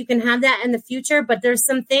feel like you can have that in the future, but there's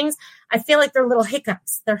some things I feel like they're little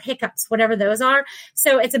hiccups. They're hiccups, whatever those are.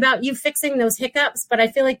 So it's about you fixing those hiccups, but I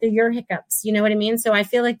feel like they're your hiccups. You know what I mean? So I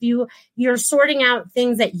feel like you're sorting out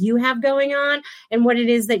things that you have going on and what it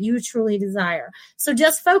is that you truly desire. So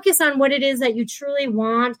just focus on what it is that you truly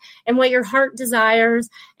want and what your heart desires,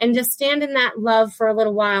 and just stand in that love for a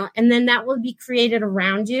little while. And then that will be created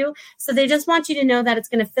around you. So they just want you to know that it's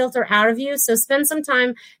going to filter out of you. So spend some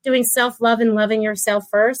time doing self-love and loving yourself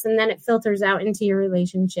first, and then it filters out into your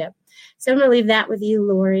relationship. So I'm going to leave that with you,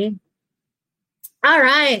 Lori. All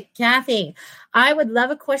right, Kathy. I would love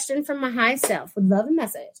a question from my high self. Would love a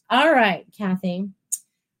message. All right, Kathy.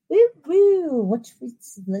 Woo, woo.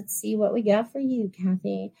 Let's see what we got for you,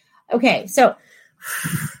 Kathy. Okay, so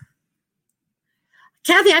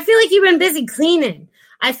Kathy, I feel like you've been busy cleaning.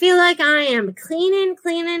 I feel like I am cleaning.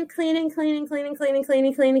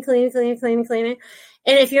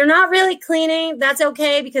 And if you're not really cleaning, that's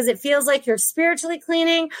okay, because it feels like you're spiritually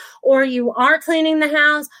cleaning, or you are cleaning the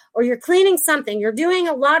house, or you're cleaning something. You're doing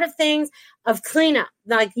a lot of things of cleanup.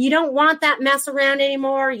 Like, you don't want that mess around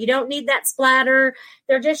anymore. You don't need that splatter.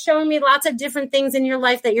 They're just showing me lots of different things in your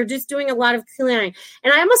life that you're just doing a lot of cleaning.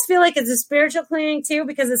 And I almost feel like it's a spiritual cleaning too,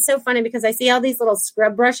 because it's so funny, because I see all these little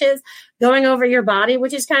scrub brushes going over your body,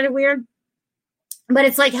 which is kind of weird. But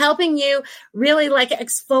it's like helping you really like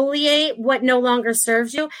exfoliate what no longer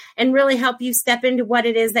serves you and really help you step into what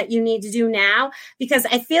it is that you need to do now. Because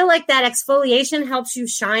I feel like that exfoliation helps you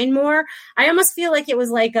shine more. I almost feel like it was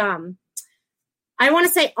like, I want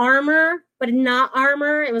to say armor, but not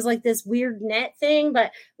armor. It was like this weird net thing,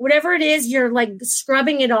 but whatever it is, you're like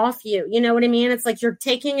scrubbing it off you. You know what I mean? It's like you're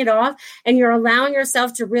taking it off and you're allowing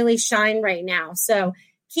yourself to really shine right now. So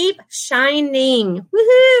keep shining.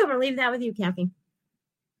 Woohoo! I'm going to leave that with you, Kathy.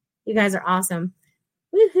 You guys are awesome.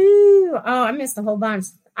 Woohoo! Oh, I missed a whole bunch.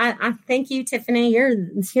 I thank you, Tiffany. You're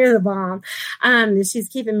the bomb. She's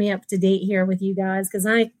keeping me up to date here with you guys, because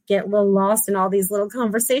I get a little lost in all these little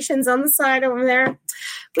conversations on the side over there.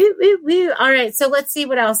 Woo. All right, so let's see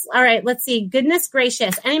what else. All right, let's see. Goodness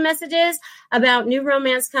gracious. Any messages about new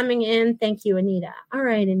romance coming in? Thank you, Anita. All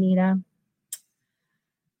right, Anita.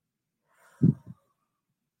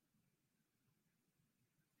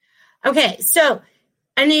 Okay, so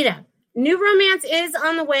Anita, new romance is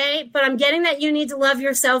on the way, but I'm getting that you need to love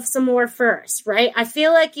yourself some more first, right? I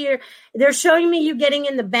feel like they're showing me you getting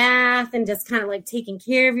in the bath and just kind of like taking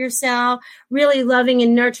care of yourself, really loving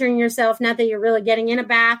and nurturing yourself. Not that you're really getting in a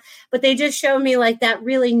bath, but they just show me like that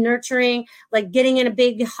really nurturing, like getting in a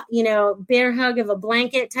big, bear hug of a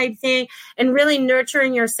blanket type thing, and really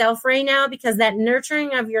nurturing yourself right now, because that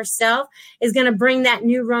nurturing of yourself is going to bring that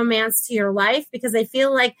new romance to your life. Because I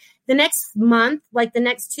feel like the next month, like the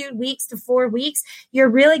next 2 weeks to 4 weeks, you're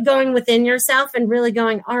really going within yourself and really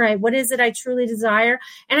going, all right, what is it I truly desire?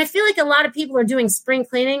 And I feel like a lot of people are doing spring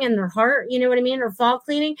cleaning in their heart, you know what I mean? Or fall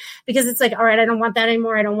cleaning, because it's like, all right, I don't want that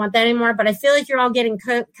anymore. I don't want that anymore. But I feel like you're all getting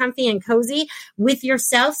comfy and cozy with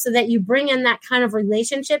yourself, so that you bring in that kind of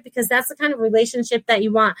relationship, because that's the kind of relationship that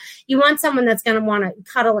you want. You want someone that's going to want to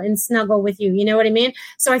cuddle and snuggle with you. You know what I mean?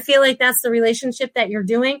 So I feel like that's the relationship that you're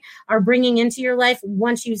doing or bringing into your life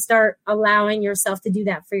once you start allowing yourself to do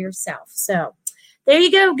that for yourself. So there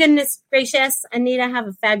you go. Goodness gracious. Anita, have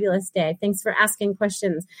a fabulous day. Thanks for asking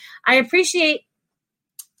questions. I appreciate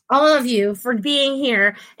all of you for being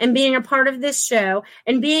here and being a part of this show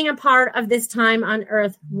and being a part of this time on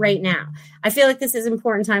earth right now. I feel like this is an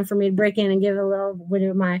important time for me to break in and give a little bit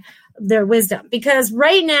of their wisdom, because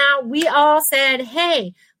right now we all said,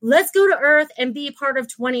 hey, let's go to earth and be part of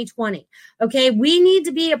 2020. Okay. We need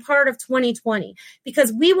to be a part of 2020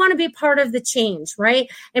 because we want to be part of the change, right?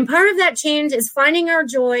 And part of that change is finding our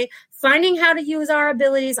joy, finding how to use our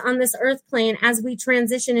abilities on this earth plane as we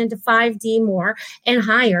transition into 5D more and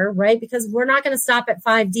higher, right? Because we're not going to stop at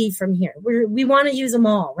 5D from here. We want to use them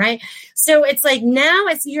all, right? So it's like, now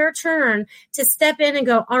it's your turn to step in and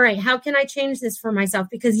go, all right, how can I change this for myself?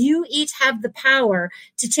 Because you each have the power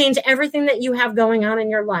to change everything that you have going on in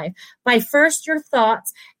your life by first your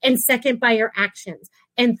thoughts, and second by your actions,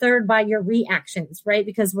 and third by your reactions, right?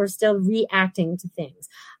 Because we're still reacting to things.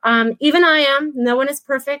 Even I am. No one is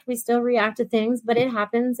perfect. We still react to things, but it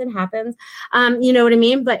happens. It happens. You know what I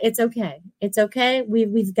mean? But it's okay. It's okay.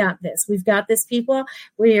 We've got this. We've got this, people.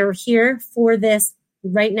 We are here for this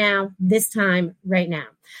right now, this time, right now.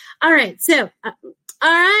 All right. So, all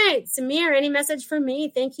right. Samir, any message for me?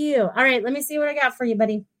 Thank you. All right. Let me see what I got for you,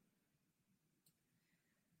 buddy.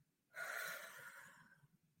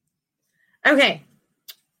 Okay.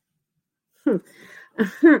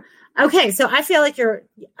 Okay, so I feel like you're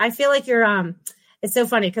it's so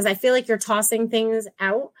funny because I feel like you're tossing things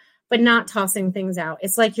out, but not tossing things out.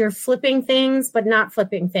 It's like you're flipping things, but not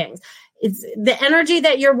flipping things. It's the energy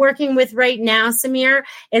that you're working with right now, Samir,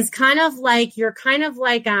 is kind of like,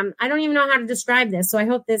 I don't even know how to describe this. So I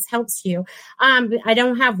hope this helps you. I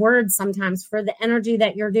don't have words sometimes for the energy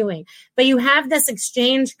that you're doing, but you have this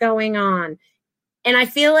exchange going on. And I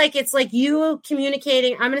feel like it's like you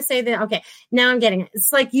communicating. I'm going to say that. Okay. Now I'm getting it.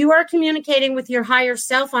 It's like you are communicating with your higher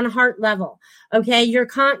self on heart level. Okay. You're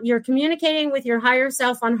communicating with your higher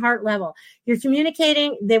self on heart level. You're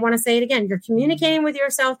communicating. They want to say it again. You're communicating with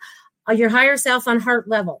yourself your higher self on heart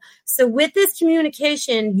level. So with this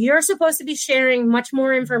communication, you're supposed to be sharing much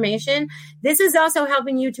more information. This is also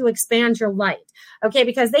helping you to expand your light. Okay,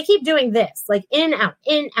 because they keep doing this, like in, out,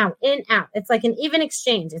 in, out, in, out. It's like an even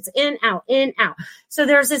exchange. It's in, out, in, out. So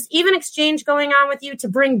there's this even exchange going on with you to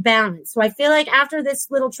bring balance. So I feel like after this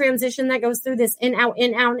little transition that goes through this in, out,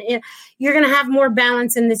 you're going to have more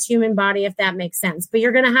balance in this human body, if that makes sense. But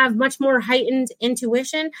you're going to have much more heightened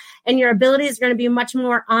intuition, and your ability is going to be much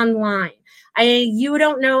more online. You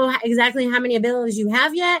don't know exactly how many abilities you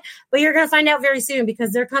have yet, but you're going to find out very soon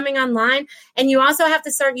because they're coming online. And you also have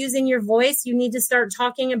to start using your voice. You need to start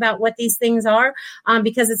talking about what these things are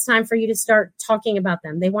because it's time for you to start talking about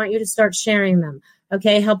them. They want you to start sharing them.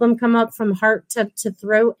 Okay, help them come up from heart to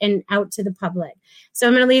throat and out to the public. So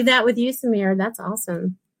I'm going to leave that with you, Samir. That's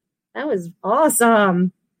awesome. That was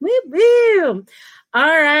awesome. Woo woo.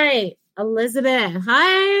 All right, Elizabeth.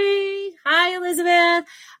 Hi, Elizabeth.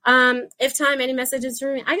 If time, any messages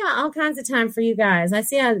for me? I got all kinds of time for you guys. I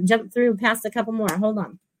see I jumped through past a couple more. Hold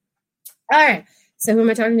on. All right. So who am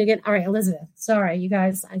I talking to again? All right, Elizabeth. Sorry, you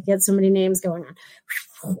guys. I get so many names going on.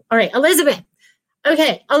 All right, Elizabeth.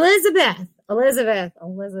 Okay, Elizabeth.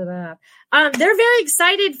 They're very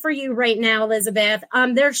excited for you right now, Elizabeth.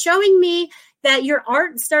 They're showing me that your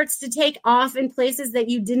art starts to take off in places that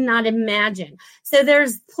you did not imagine. So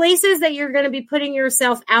there's places that you're going to be putting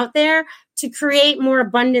yourself out there to create more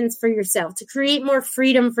abundance for yourself, to create more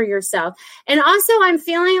freedom for yourself. And also I'm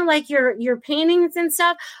feeling like your paintings and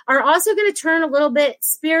stuff are also going to turn a little bit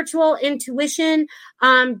spiritual, intuition,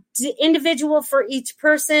 individual for each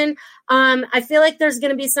person. I feel like there's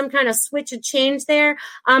going to be some kind of switch, a change there,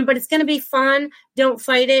 but it's going to be fun. Don't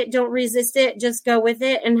fight it. Don't resist it. Just go with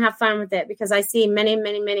it and have fun with it because I see many,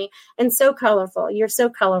 many, many and so colorful. You're so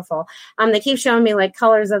colorful. They keep showing me like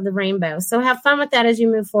colors of the rainbow. So have fun with that as you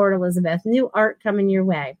move forward, Elizabeth. New art coming your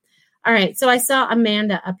way. All right. So I saw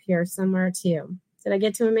Amanda up here somewhere too. Did I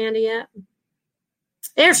get to Amanda yet?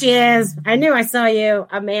 There she is. I knew I saw you.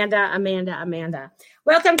 Amanda.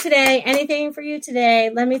 Welcome today. Anything for you today?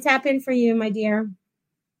 Let me tap in for you, my dear.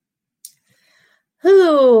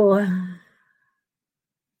 Who?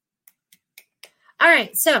 All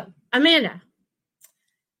right. So, Amanda,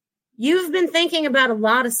 you've been thinking about a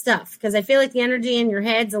lot of stuff because I feel like the energy in your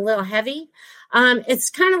head's a little heavy. It's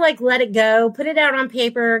kind of like let it go, put it out on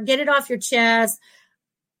paper, get it off your chest,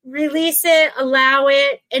 release it, allow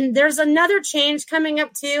it. And there's another change coming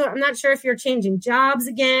up too. I'm not sure if you're changing jobs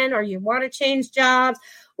again or you want to change jobs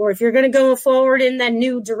or if you're going to go forward in that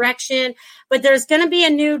new direction, but there's going to be a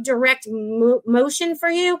new direct motion for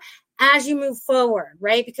you as you move forward,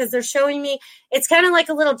 right? Because they're showing me it's kind of like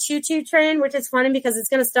a little choo-choo train, which is funny because it's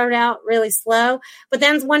going to start out really slow. But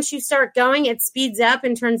then once you start going, it speeds up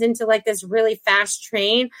and turns into like this really fast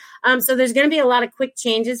train. So there's going to be a lot of quick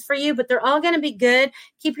changes for you, but they're all going to be good.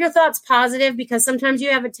 Keep your thoughts positive because sometimes you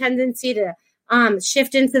have a tendency to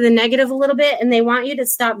shift into the negative a little bit, and they want you to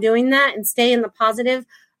stop doing that and stay in the positive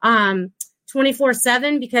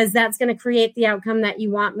 24/7 because that's going to create the outcome that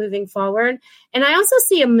you want moving forward. And I also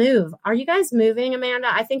see a move. Are you guys moving,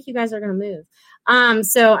 Amanda? I think you guys are going to move.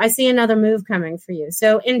 So I see another move coming for you.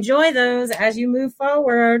 So enjoy those as you move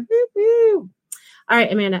forward. Woo-hoo. All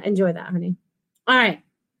right, Amanda, enjoy that, honey. All right,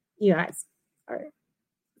 you guys. All right,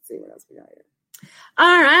 let's see what else we got here.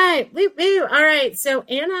 All right. Woo-woo. All right. So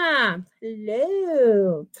Anna,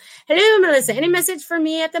 hello. Hello, Melissa. Any message for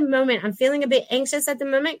me at the moment? I'm feeling a bit anxious at the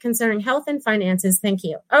moment concerning health and finances. Thank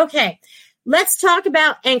you. Okay. Let's talk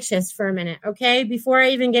about anxious for a minute. Okay. Before I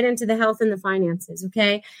even get into the health and the finances.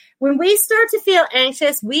 Okay. When we start to feel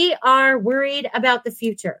anxious, we are worried about the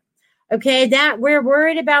future. Okay, that we're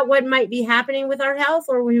worried about what might be happening with our health,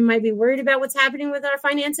 or we might be worried about what's happening with our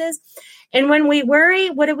finances. And when we worry,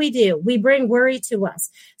 what do? We bring worry to us.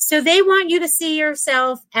 So they want you to see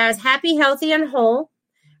yourself as happy, healthy, and whole,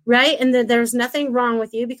 right? And that there's nothing wrong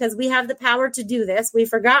with you because we have the power to do this. We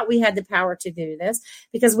forgot we had the power to do this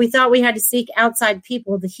because we thought we had to seek outside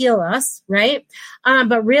people to heal us, right?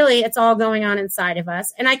 But really, it's all going on inside of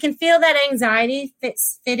us. And I can feel that anxiety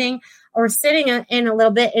fitting or sitting in a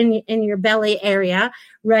little bit in your belly area,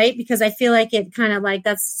 right? Because I feel like it kind of like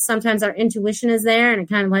that's sometimes our intuition is there and it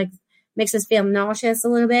kind of like makes us feel nauseous a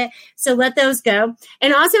little bit. So let those go.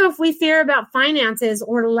 And also if we fear about finances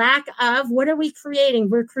or lack of, what are we creating?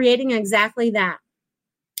 We're creating exactly that.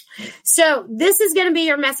 So this is going to be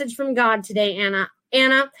your message from God today, Anna.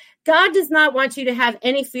 Anna, God does not want you to have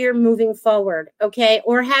any fear moving forward, okay?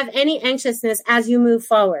 Or have any anxiousness as you move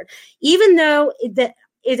forward. Even though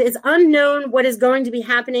it is unknown what is going to be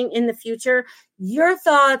happening in the future, your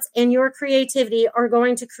thoughts and your creativity are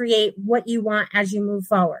going to create what you want as you move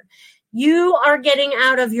forward. You are getting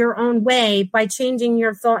out of your own way by changing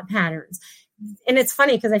your thought patterns. And it's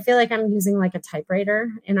funny because I feel like I'm using like a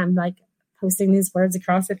typewriter and I'm like posting these words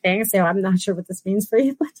across the thing. So I'm not sure what this means for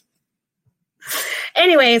you. But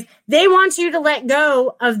anyways, they want you to let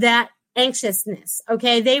go of that anxiousness.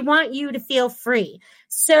 Okay. They want you to feel free.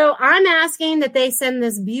 So I'm asking that they send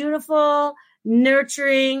this beautiful,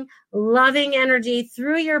 nurturing, loving energy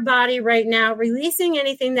through your body right now, releasing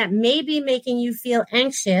anything that may be making you feel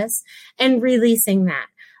anxious and releasing that.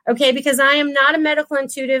 Okay, because I am not a medical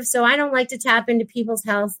intuitive, so I don't like to tap into people's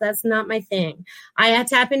health. That's not my thing. I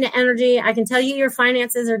tap into energy. I can tell you your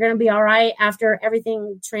finances are going to be all right after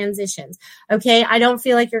everything transitions. Okay, I don't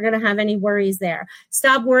feel like you're going to have any worries there.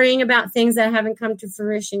 Stop worrying about things that haven't come to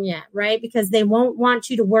fruition yet, right? Because they won't want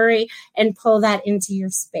you to worry and pull that into your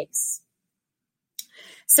space.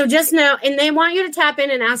 So just know, and they want you to tap in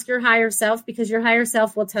and ask your higher self, because your higher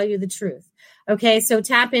self will tell you the truth. Okay, so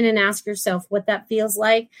tap in and ask yourself what that feels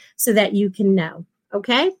like so that you can know.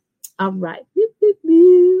 Okay, all right.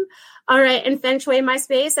 All right, and Feng Shui My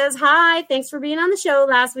Space says, hi, thanks for being on the show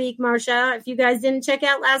last week, Marcia. If you guys didn't check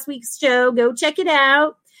out last week's show, go check it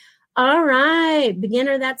out. All right,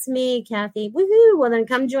 beginner, that's me, Kathy. Woohoo, well then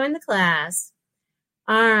come join the class.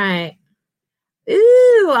 All right.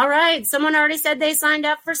 Ooh, all right. Someone already said they signed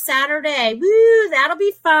up for Saturday. Woo, that'll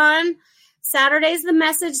be fun. Saturday's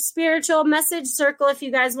the spiritual message circle. If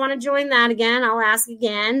you guys want to join that again, I'll ask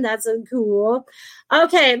again. That's cool.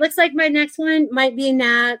 Okay, looks like my next one might be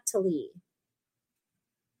Natalia.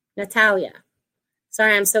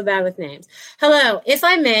 Sorry, I'm so bad with names. Hello, if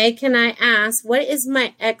I may, can I ask, what is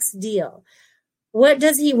my ex deal? What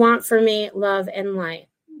does he want for me, love and light?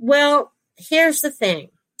 Well, here's the thing.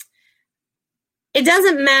 It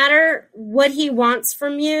doesn't matter what he wants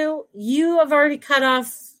from you. You have already cut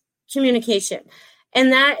off communication.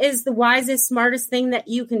 And that is the wisest, smartest thing that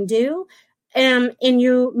you can do in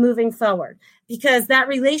you moving forward. Because that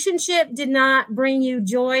relationship did not bring you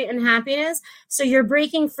joy and happiness. So you're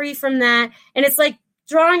breaking free from that. And it's like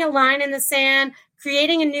drawing a line in the sand,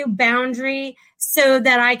 creating a new boundary so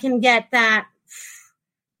that I can get that,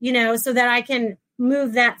 so that I can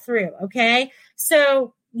move that through. Okay.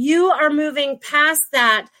 So you are moving past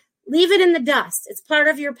that. Leave it in the dust. It's part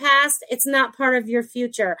of your past. It's not part of your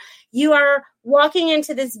future. You are walking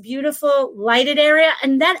into this beautiful lighted area,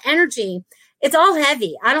 and that energy, it's all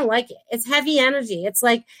heavy. I don't like it. It's heavy energy. It's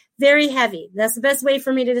like very heavy. That's the best way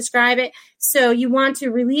for me to describe it. So you want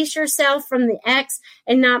to release yourself from the ex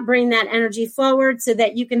and not bring that energy forward so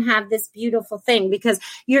that you can have this beautiful thing, because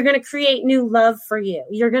you're going to create new love for you.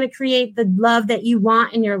 You're going to create the love that you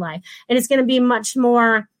want in your life. And it's going to be much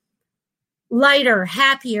more lighter,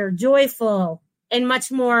 happier, joyful, and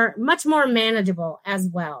much more manageable as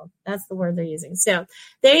well. That's the word they're using. So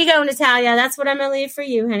there you go, Natalia. That's what I'm going to leave for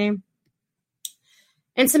you, honey.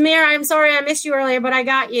 And Samir, I'm sorry I missed you earlier, but I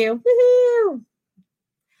got you. Woohoo!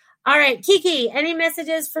 All right, Kiki, any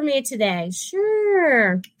messages for me today?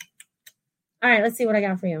 Sure. All right, let's see what I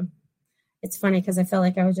got for you. It's funny because I felt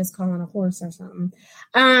like I was just calling a horse or something.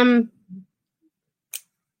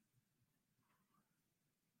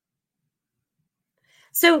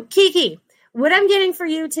 So, Kiki, what I'm getting for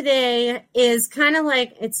you today is kind of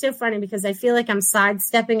like, it's so funny because I feel like I'm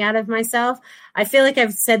sidestepping out of myself. I feel like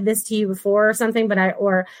I've said this to you before or something, but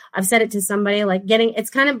I've said it to somebody, like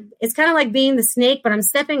it's kind of like being the snake, but I'm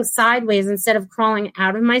stepping sideways instead of crawling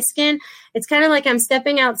out of my skin. It's kind of like I'm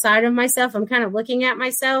stepping outside of myself. I'm kind of looking at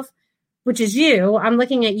myself, which is you. I'm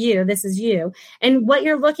looking at you. This is you. And what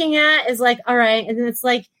you're looking at is like, all right. And then it's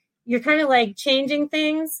like, you're kind of like changing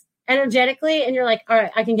things energetically, and you're like, all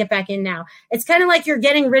right, I can get back in now. It's kind of like you're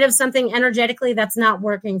getting rid of something energetically that's not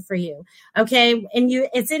working for you. Okay. And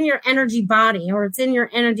it's in your energy body, or it's in your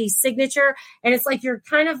energy signature. And it's like, you're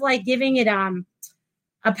kind of like giving it,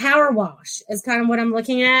 a power wash is kind of what I'm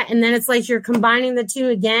looking at. And then it's like you're combining the two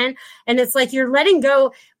again. And it's like you're letting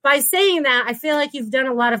go. By saying that, I feel like you've done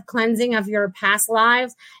a lot of cleansing of your past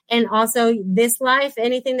lives and also this life,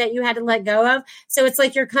 anything that you had to let go of. So it's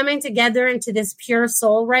like you're coming together into this pure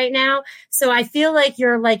soul right now. So I feel like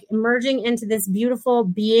you're like emerging into this beautiful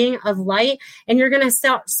being of light, and you're going to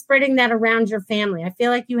start spreading that around your family. I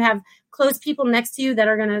feel like you have close people next to you that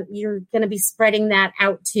you're going to be spreading that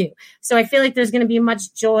out too. So I feel like there's going to be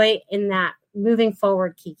much joy in that moving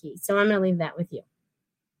forward, Kiki. So I'm going to leave that with you.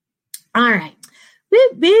 All right.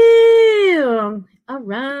 Woo-hoo. All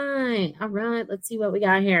right. Let's see what we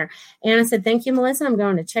got here. Anna said, thank you, Melissa. I'm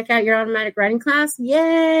going to check out your automatic writing class.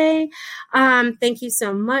 Yay. Thank you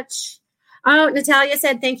so much. Oh, Natalia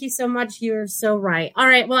said, thank you so much. You're so right. All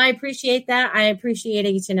right. Well, I appreciate that. I appreciate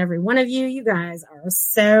each and every one of you. You guys are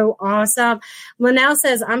so awesome. Linnell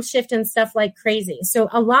says, I'm shifting stuff like crazy. So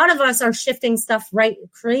a lot of us are shifting stuff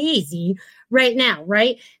crazy right now,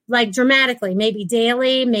 right? Like dramatically, maybe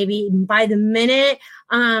daily, maybe by the minute.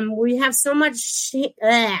 We have so much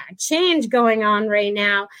change going on right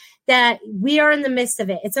now that we are in the midst of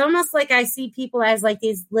it. It's almost like I see people as like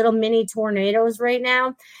these little mini tornadoes right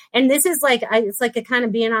now. And this is like, it's like a kind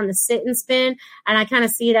of being on the sit and spin. And I kind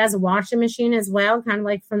of see it as a washing machine as well, kind of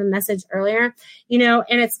like from the message earlier, you know,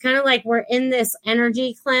 and it's kind of like we're in this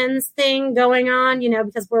energy cleanse thing going on, you know,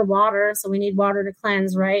 because we're water. So we need water to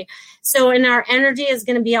cleanse, right? So, and our energy is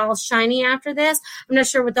going to be all shiny after this. I'm not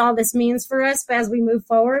sure what all this means for us, but as we move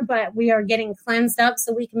forward, but we are getting cleansed up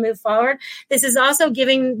so we can move forward. This is also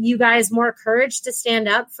giving you guys more courage to stand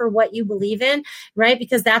up for what you believe in, right?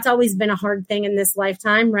 Because that's always been a hard thing in this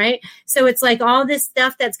lifetime, right? So it's like all this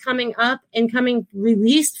stuff that's coming up and coming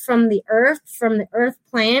released from the earth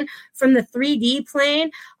plane, from the 3D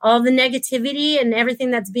plane, all the negativity and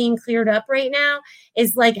everything that's being cleared up right now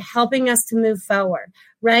is like helping us to move forward,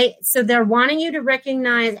 right? So they're wanting you to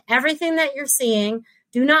recognize everything that you're seeing.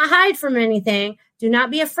 Do not hide from anything. Do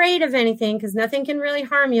not be afraid of anything because nothing can really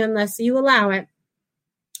harm you unless you allow it.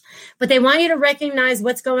 But they want you to recognize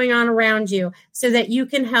what's going on around you so that you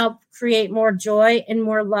can help create more joy and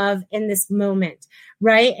more love in this moment,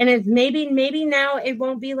 right? And it maybe now it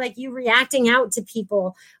won't be like you reacting out to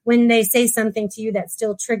people when they say something to you that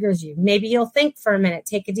still triggers you. Maybe you'll think for a minute,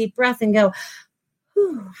 take a deep breath and go,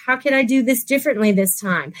 how can I do this differently this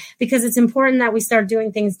time? Because it's important that we start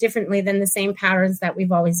doing things differently than the same patterns that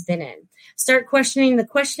we've always been in. Start questioning the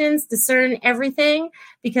questions, discern everything,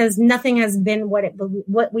 because nothing has been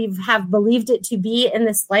what we have believed it to be in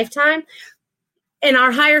this lifetime. And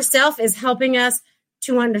our higher self is helping us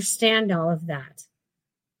to understand all of that.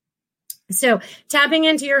 So tapping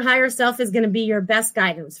into your higher self is going to be your best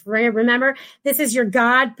guidance. Remember, this is your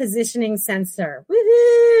God positioning sensor.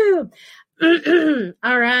 Woohoo!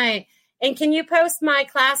 All right. And can you post my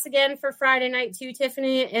class again for Friday night too,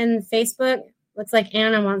 Tiffany, in Facebook? Looks like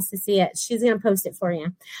Anna wants to see it. She's going to post it for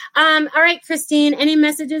you. All right, Christine, any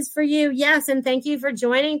messages for you? Yes, and thank you for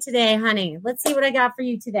joining today, honey. Let's see what I got for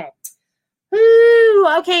you today. Ooh,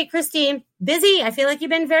 okay, Christine, busy. I feel like you've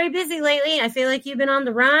been very busy lately. I feel like you've been on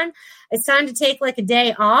the run. It's time to take like a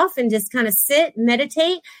day off and just kind of sit,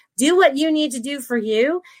 meditate, do what you need to do for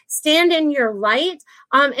you, stand in your light.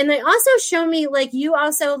 And they also show me like you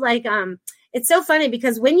also like, it's so funny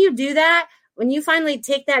because when you do that, when you finally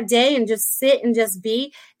take that day and just sit and just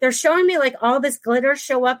be, they're showing me like all this glitter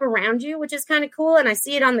show up around you, which is kind of cool. And I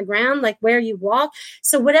see it on the ground, like where you walk.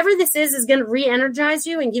 So whatever this is going to re-energize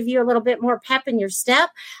you and give you a little bit more pep in your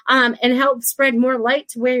step, and help spread more light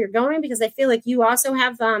to where you're going, because I feel like you also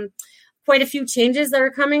have, quite a few changes that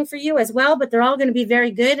are coming for you as well, but they're all going to be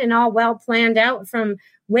very good and all well planned out from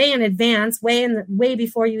way in advance, way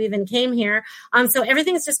before you even came here. So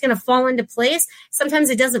everything's just going to fall into place.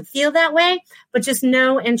 Sometimes it doesn't feel that way, but just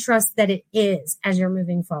know and trust that it is as you're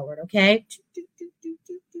moving forward. Okay.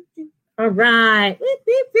 All right.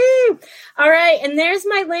 All right. And there's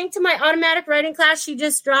my link to my automatic writing class she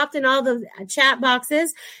just dropped in all the chat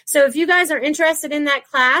boxes. So if you guys are interested in that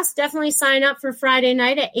class, definitely sign up for Friday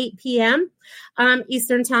night at 8 p.m.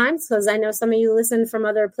 Eastern time, because I know some of you listen from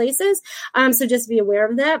other places. So just be aware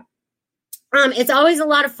of that. It's always a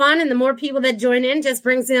lot of fun, and the more people that join in just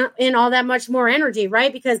brings in all that much more energy,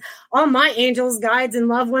 right? Because all my angels, guides, and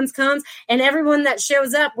loved ones comes, and everyone that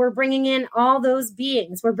shows up, we're bringing in all those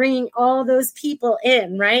beings. We're bringing all those people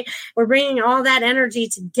in, right? We're bringing all that energy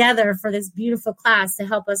together for this beautiful class to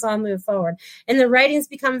help us all move forward. And the writings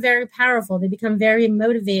become very powerful. They become very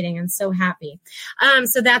motivating and so happy.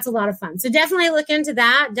 So that's a lot of fun. So definitely look into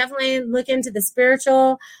that. Definitely look into the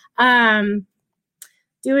spiritual,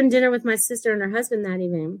 doing dinner with my sister and her husband that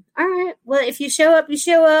evening. All right. Well, if you show up, you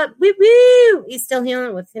show up. Woo woo! He's still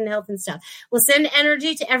healing with health and stuff. We'll send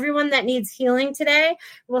energy to everyone that needs healing today.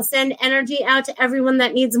 We'll send energy out to everyone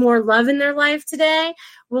that needs more love in their life today.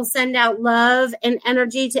 We'll send out love and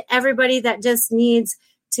energy to everybody that just needs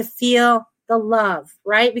to feel the love,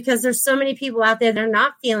 right? Because there's so many people out there that are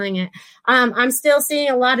not feeling it. I'm still seeing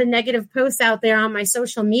a lot of negative posts out there on my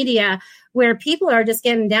social media where people are just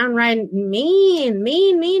getting downright mean.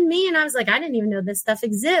 And I was like, I didn't even know this stuff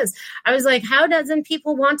exists. I was like, how doesn't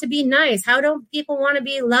people want to be nice? How don't people want to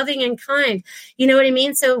be loving and kind? You know what I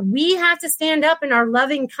mean? So we have to stand up in our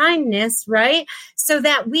loving kindness, right? So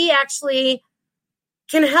that we actually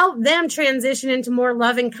can help them transition into more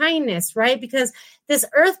loving kindness, right? Because This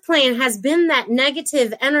earth plane has been that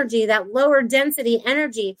negative energy, that lower density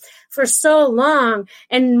energy for so long.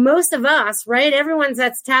 And most of us, right, everyone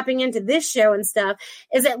that's tapping into this show and stuff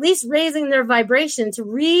is at least raising their vibration to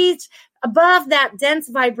reach above that dense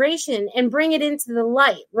vibration and bring it into the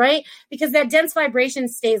light, right? Because that dense vibration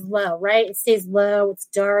stays low, right? It stays low, it's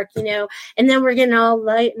dark, and then we're getting all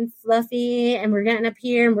light and fluffy and we're getting up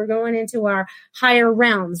here and we're going into our higher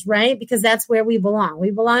realms, right? Because that's where we belong.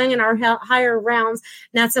 We belong in our higher realms,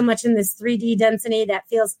 not so much in this 3D density that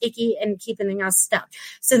feels icky and keeping us stuck.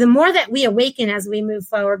 So the more that we awaken as we move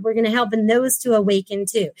forward, we're going to help in those to awaken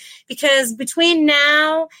too. Because between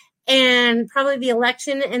now and probably the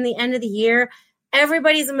election and the end of the year,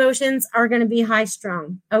 everybody's emotions are going to be high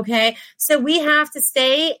strung. Okay. So we have to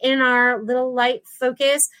stay in our little light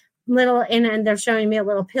focus, and they're showing me a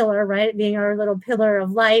little pillar, right? Being our little pillar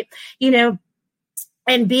of light,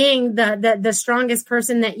 and being the strongest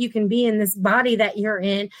person that you can be in this body that you're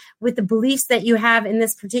in, with the beliefs that you have in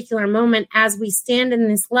this particular moment as we stand in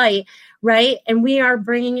this light, right? And we are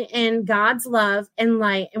bringing in God's love and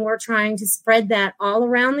light, and we're trying to spread that all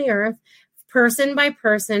around the earth, person by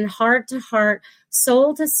person, heart to heart,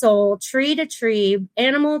 soul to soul, tree to tree,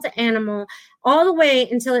 animal to animal, all the way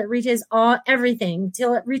until it reaches everything,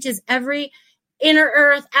 till it reaches every inner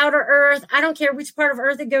earth, outer earth. I don't care which part of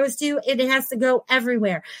earth it goes to. It has to go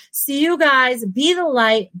everywhere. So you guys, be the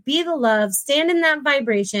light, be the love, stand in that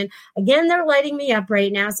vibration. Again, they're lighting me up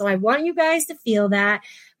right now. So I want you guys to feel that,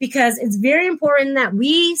 because it's very important that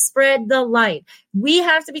we spread the light. We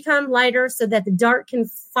have to become lighter so that the dark can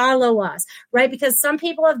follow us, right? Because some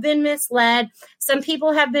people have been misled. Some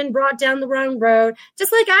people have been brought down the wrong road,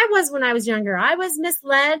 just like I was when I was younger. I was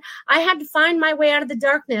misled. I had to find my way out of the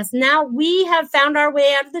darkness. Now we have found our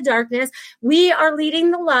way out of the darkness. We are leading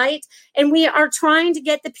the light, and we are trying to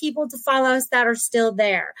get the people to follow us that are still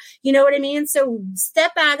there. You know what I mean? So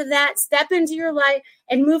step out of that, step into your light,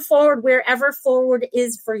 and move forward wherever forward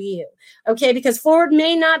is for you. Okay? Because forward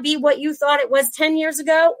may not be what you thought it was 10 years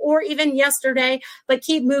ago or even yesterday, but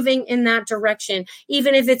keep moving in that direction,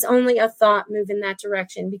 even if it's only a thought, move in that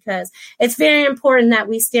direction, because it's very important that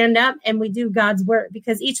we stand up and we do God's work,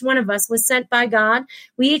 because each one of us was sent by God.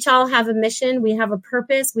 We each all have a mission. We have a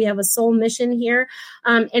purpose. We have a soul mission here.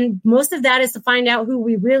 And most of that is to find out who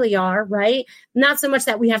we really are, right? Not so much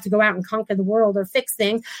that we have to go out and conquer the world or fix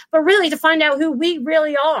things, but really to find out who we really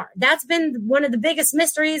are. That's been one of the biggest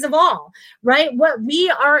mysteries of all, right? What we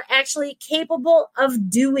are actually capable of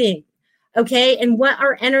doing, okay? And what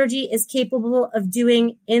our energy is capable of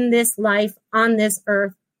doing in this life, on this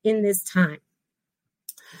earth, in this time.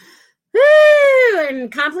 Woo!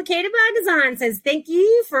 And Complicated by Design says, thank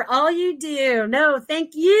you for all you do. No,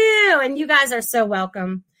 thank you. And you guys are so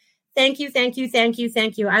welcome. Thank you, thank you, thank you,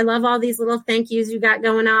 thank you. I love all these little thank yous you got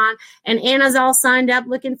going on. And Anna's all signed up,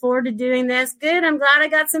 looking forward to doing this. Good. I'm glad I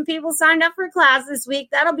got some people signed up for class this week.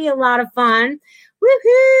 That'll be a lot of fun.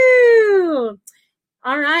 Woohoo!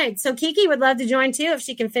 All right. So Kiki would love to join too if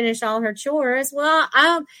she can finish all her chores. Well,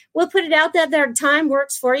 we'll put it out that their time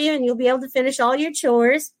works for you and you'll be able to finish all your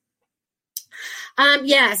chores.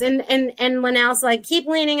 Yes. And Linnell's like, keep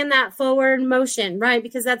leaning in that forward motion, right?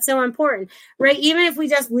 Because that's so important, right? Even if we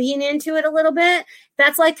just lean into it a little bit,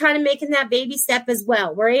 that's like kind of making that baby step as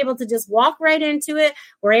well. We're able to just walk right into it.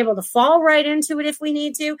 We're able to fall right into it if we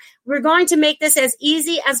need to. We're going to make this as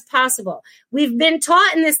easy as possible. We've been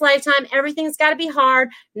taught in this lifetime, everything's got to be hard.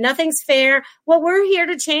 Nothing's fair. Well, we're here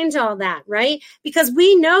to change all that, right? Because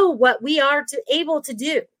we know what we are able to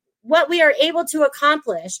do, what we are able to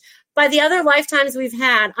accomplish by the other lifetimes we've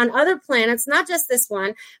had on other planets, not just this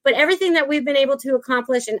one, but everything that we've been able to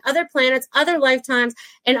accomplish in other planets, other lifetimes,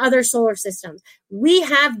 and other solar systems. We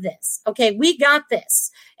have this, okay? We got this.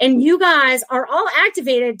 And you guys are all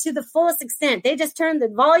activated to the fullest extent. They just turned the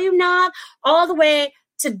volume knob all the way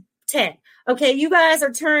to 10. Okay, you guys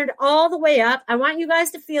are turned all the way up. I want you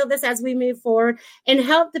guys to feel this as we move forward and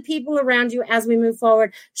help the people around you as we move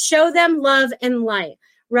forward. Show them love and light.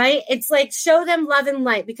 Right? It's like, show them love and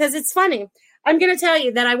light, because it's funny. I'm going to tell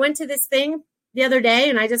you that I went to this thing the other day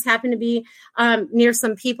and I just happened to be near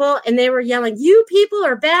some people and they were yelling, you people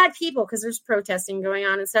are bad people, because there's protesting going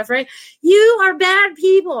on and stuff, right? You are bad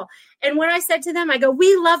people. And when I said to them, I go,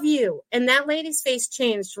 we love you. And that lady's face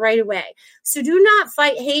changed right away. So do not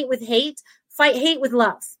fight hate with hate. Fight hate with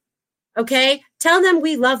love. Okay? Tell them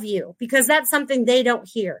we love you, because that's something they don't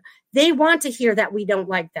hear. They want to hear that we don't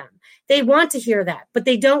like them. They want to hear that, but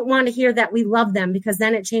they don't want to hear that we love them, because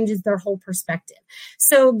then it changes their whole perspective.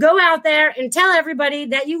 So go out there and tell everybody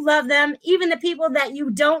that you love them, even the people that you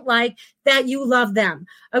don't like, that you love them.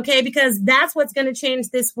 Okay? Because that's what's going to change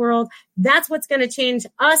this world. That's what's going to change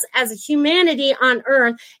us as a humanity on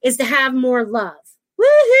earth, is to have more love.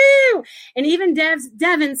 Woohoo! And even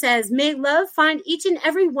Devin says, may love find each and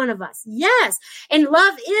every one of us. Yes. And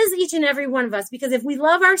love is each and every one of us, because if we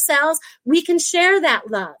love ourselves, we can share that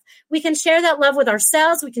love. We can share that love with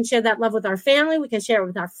ourselves. We can share that love with our family. We can share it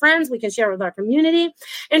with our friends. We can share it with our community.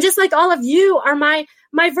 And just like all of you are my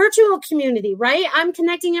virtual community, right? I'm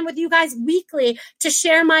connecting in with you guys weekly to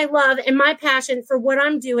share my love and my passion for what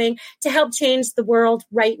I'm doing to help change the world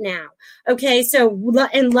right now. Okay, so,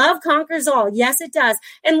 and love conquers all. Yes, it does.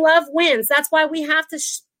 And love wins. That's why we have to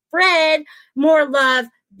spread more love,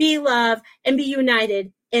 be love, and be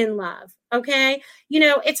united in love. Okay,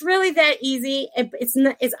 it's really that easy. It's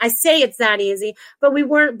not. I say it's that easy, but we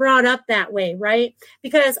weren't brought up that way, right?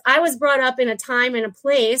 Because I was brought up in a time and a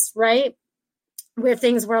place, right, where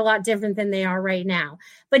things were a lot different than they are right now,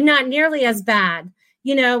 but not nearly as bad.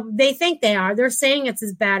 They think they are. They're saying it's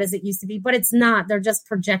as bad as it used to be, but it's not. They're just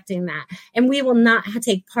projecting that. And we will not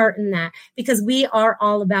take part in that, because we are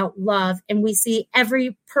all about love, and we see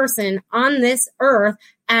every person on this earth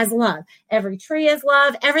as love. Every tree is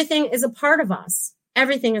love. Everything is a part of us.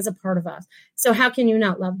 Everything is a part of us. So how can you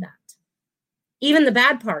not love that? Even the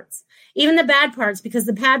bad parts. Even the bad parts, because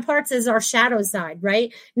the bad parts is our shadow side,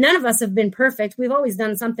 right? None of us have been perfect. We've always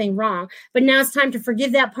done something wrong. But now it's time to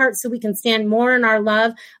forgive that part, so we can stand more in our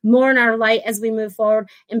love, more in our light as we move forward,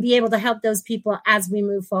 and be able to help those people as we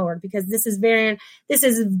move forward. Because this is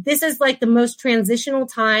like the most transitional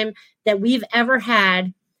time that we've ever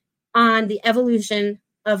had on the evolution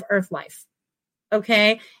of Earth life.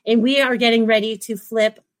 Okay? And we are getting ready to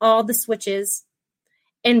flip all the switches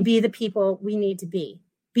and be the people we need to be.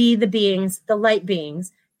 Be the beings, the light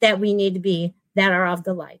beings that we need to be, that are of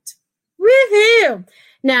the light. Woohoo!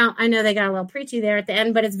 Now, I know they got a little preachy there at the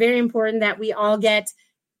end, but it's very important that we all get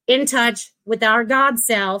in touch with our God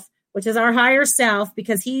self, which is our higher self,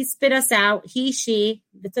 because he spit us out. He, she,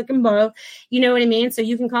 it took them both. You know what I mean? So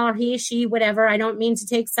you can call her he, she, whatever. I don't mean to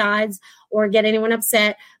take sides or get anyone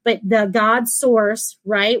upset, but the God source,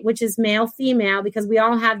 right, which is male, female, because we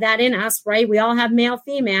all have that in us, right? We all have male,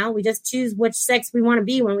 female. We just choose which sex we want to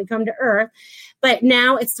be when we come to Earth. But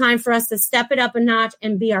now it's time for us to step it up a notch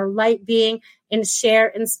and be our light being and share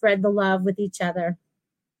and spread the love with each other.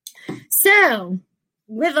 So,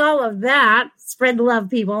 with all of that, spread the love,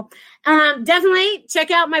 people. Definitely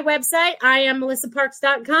check out my website,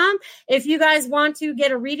 IamMelissaParks.com. If you guys want to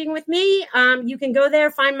get a reading with me, you can go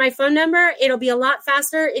there, find my phone number. It'll be a lot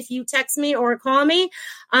faster if you text me or call me.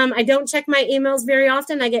 I don't check my emails very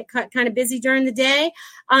often. I get kind of busy during the day.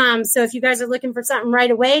 So if you guys are looking for something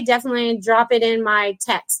right away, definitely drop it in my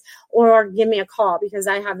text or give me a call, because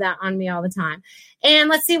I have that on me all the time. And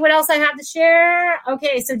let's see what else I have to share.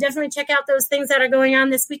 Okay, so definitely check out those things that are going on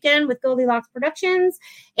this weekend with Goldilocks Productions,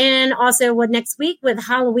 and also what next week with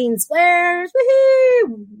Halloween Squares.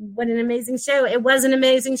 Woohoo! What an amazing show. It was an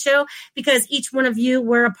amazing show because each one of you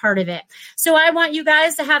were a part of it. So I want you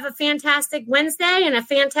guys to have a fantastic Wednesday and a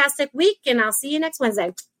fantastic week, and I'll see you next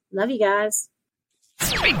Wednesday. Love you guys.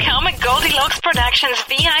 Become a Goldilocks Productions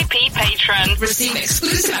VIP patron. Receive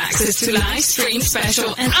exclusive access to live stream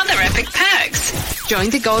special and other epic perks. Join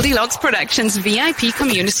the Goldilocks Productions VIP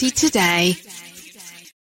community today.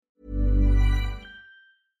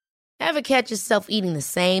 Ever catch yourself eating the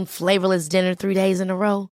same flavorless dinner 3 days in a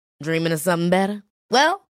row? Dreaming of something better?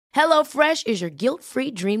 Well, HelloFresh is your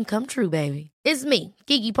guilt-free dream come true, baby. It's me,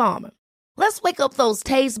 Keke Palmer. Let's wake up those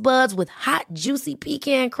taste buds with hot, juicy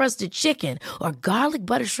pecan-crusted chicken or garlic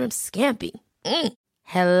butter shrimp scampi.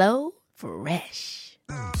 Hello Fresh.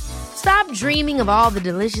 Stop dreaming of all the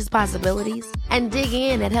delicious possibilities and dig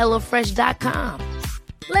in at HelloFresh.com.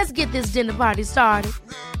 Let's get this dinner party started.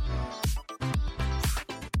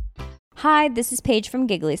 Hi, this is Paige from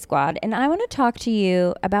Giggly Squad, and I want to talk to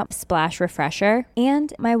you about Splash Refresher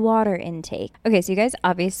and my water intake. Okay, so you guys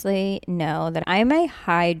obviously know that I'm a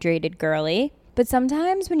hydrated girly, but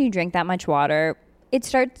sometimes when you drink that much water, it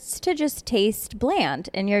starts to just taste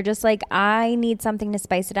bland, and you're just like, I need something to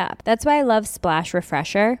spice it up. That's why I love Splash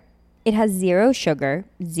Refresher. It has 0 sugar,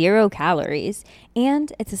 0 calories,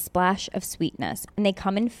 and it's a splash of sweetness. And they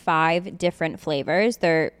come in 5 different flavors.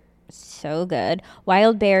 They're so good.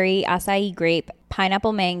 Wild berry, acai grape,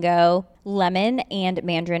 pineapple mango, lemon, and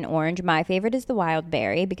mandarin orange. My favorite is the wild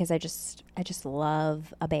berry because I just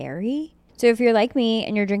love a berry. So if you're like me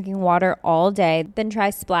and you're drinking water all day, then try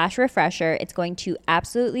Splash Refresher. It's going to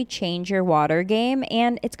absolutely change your water game,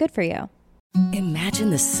 and it's good for you. Imagine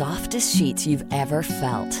the softest sheets you've ever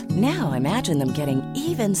felt. Now imagine them getting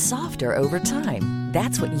even softer over time.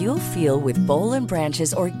 That's what you'll feel with Boll &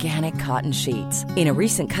 Branch's organic cotton sheets. In a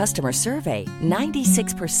recent customer survey,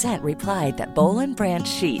 96% replied that Boll & Branch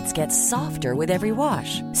sheets get softer with every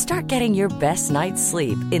wash. Start getting your best night's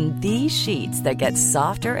sleep in these sheets that get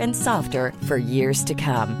softer and softer for years to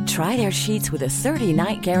come. Try their sheets with a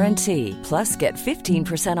 30-night guarantee. Plus, get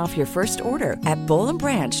 15% off your first order at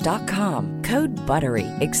bollandbranch.com. Code BUTTERY.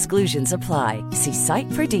 Exclusions apply. See site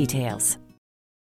for details.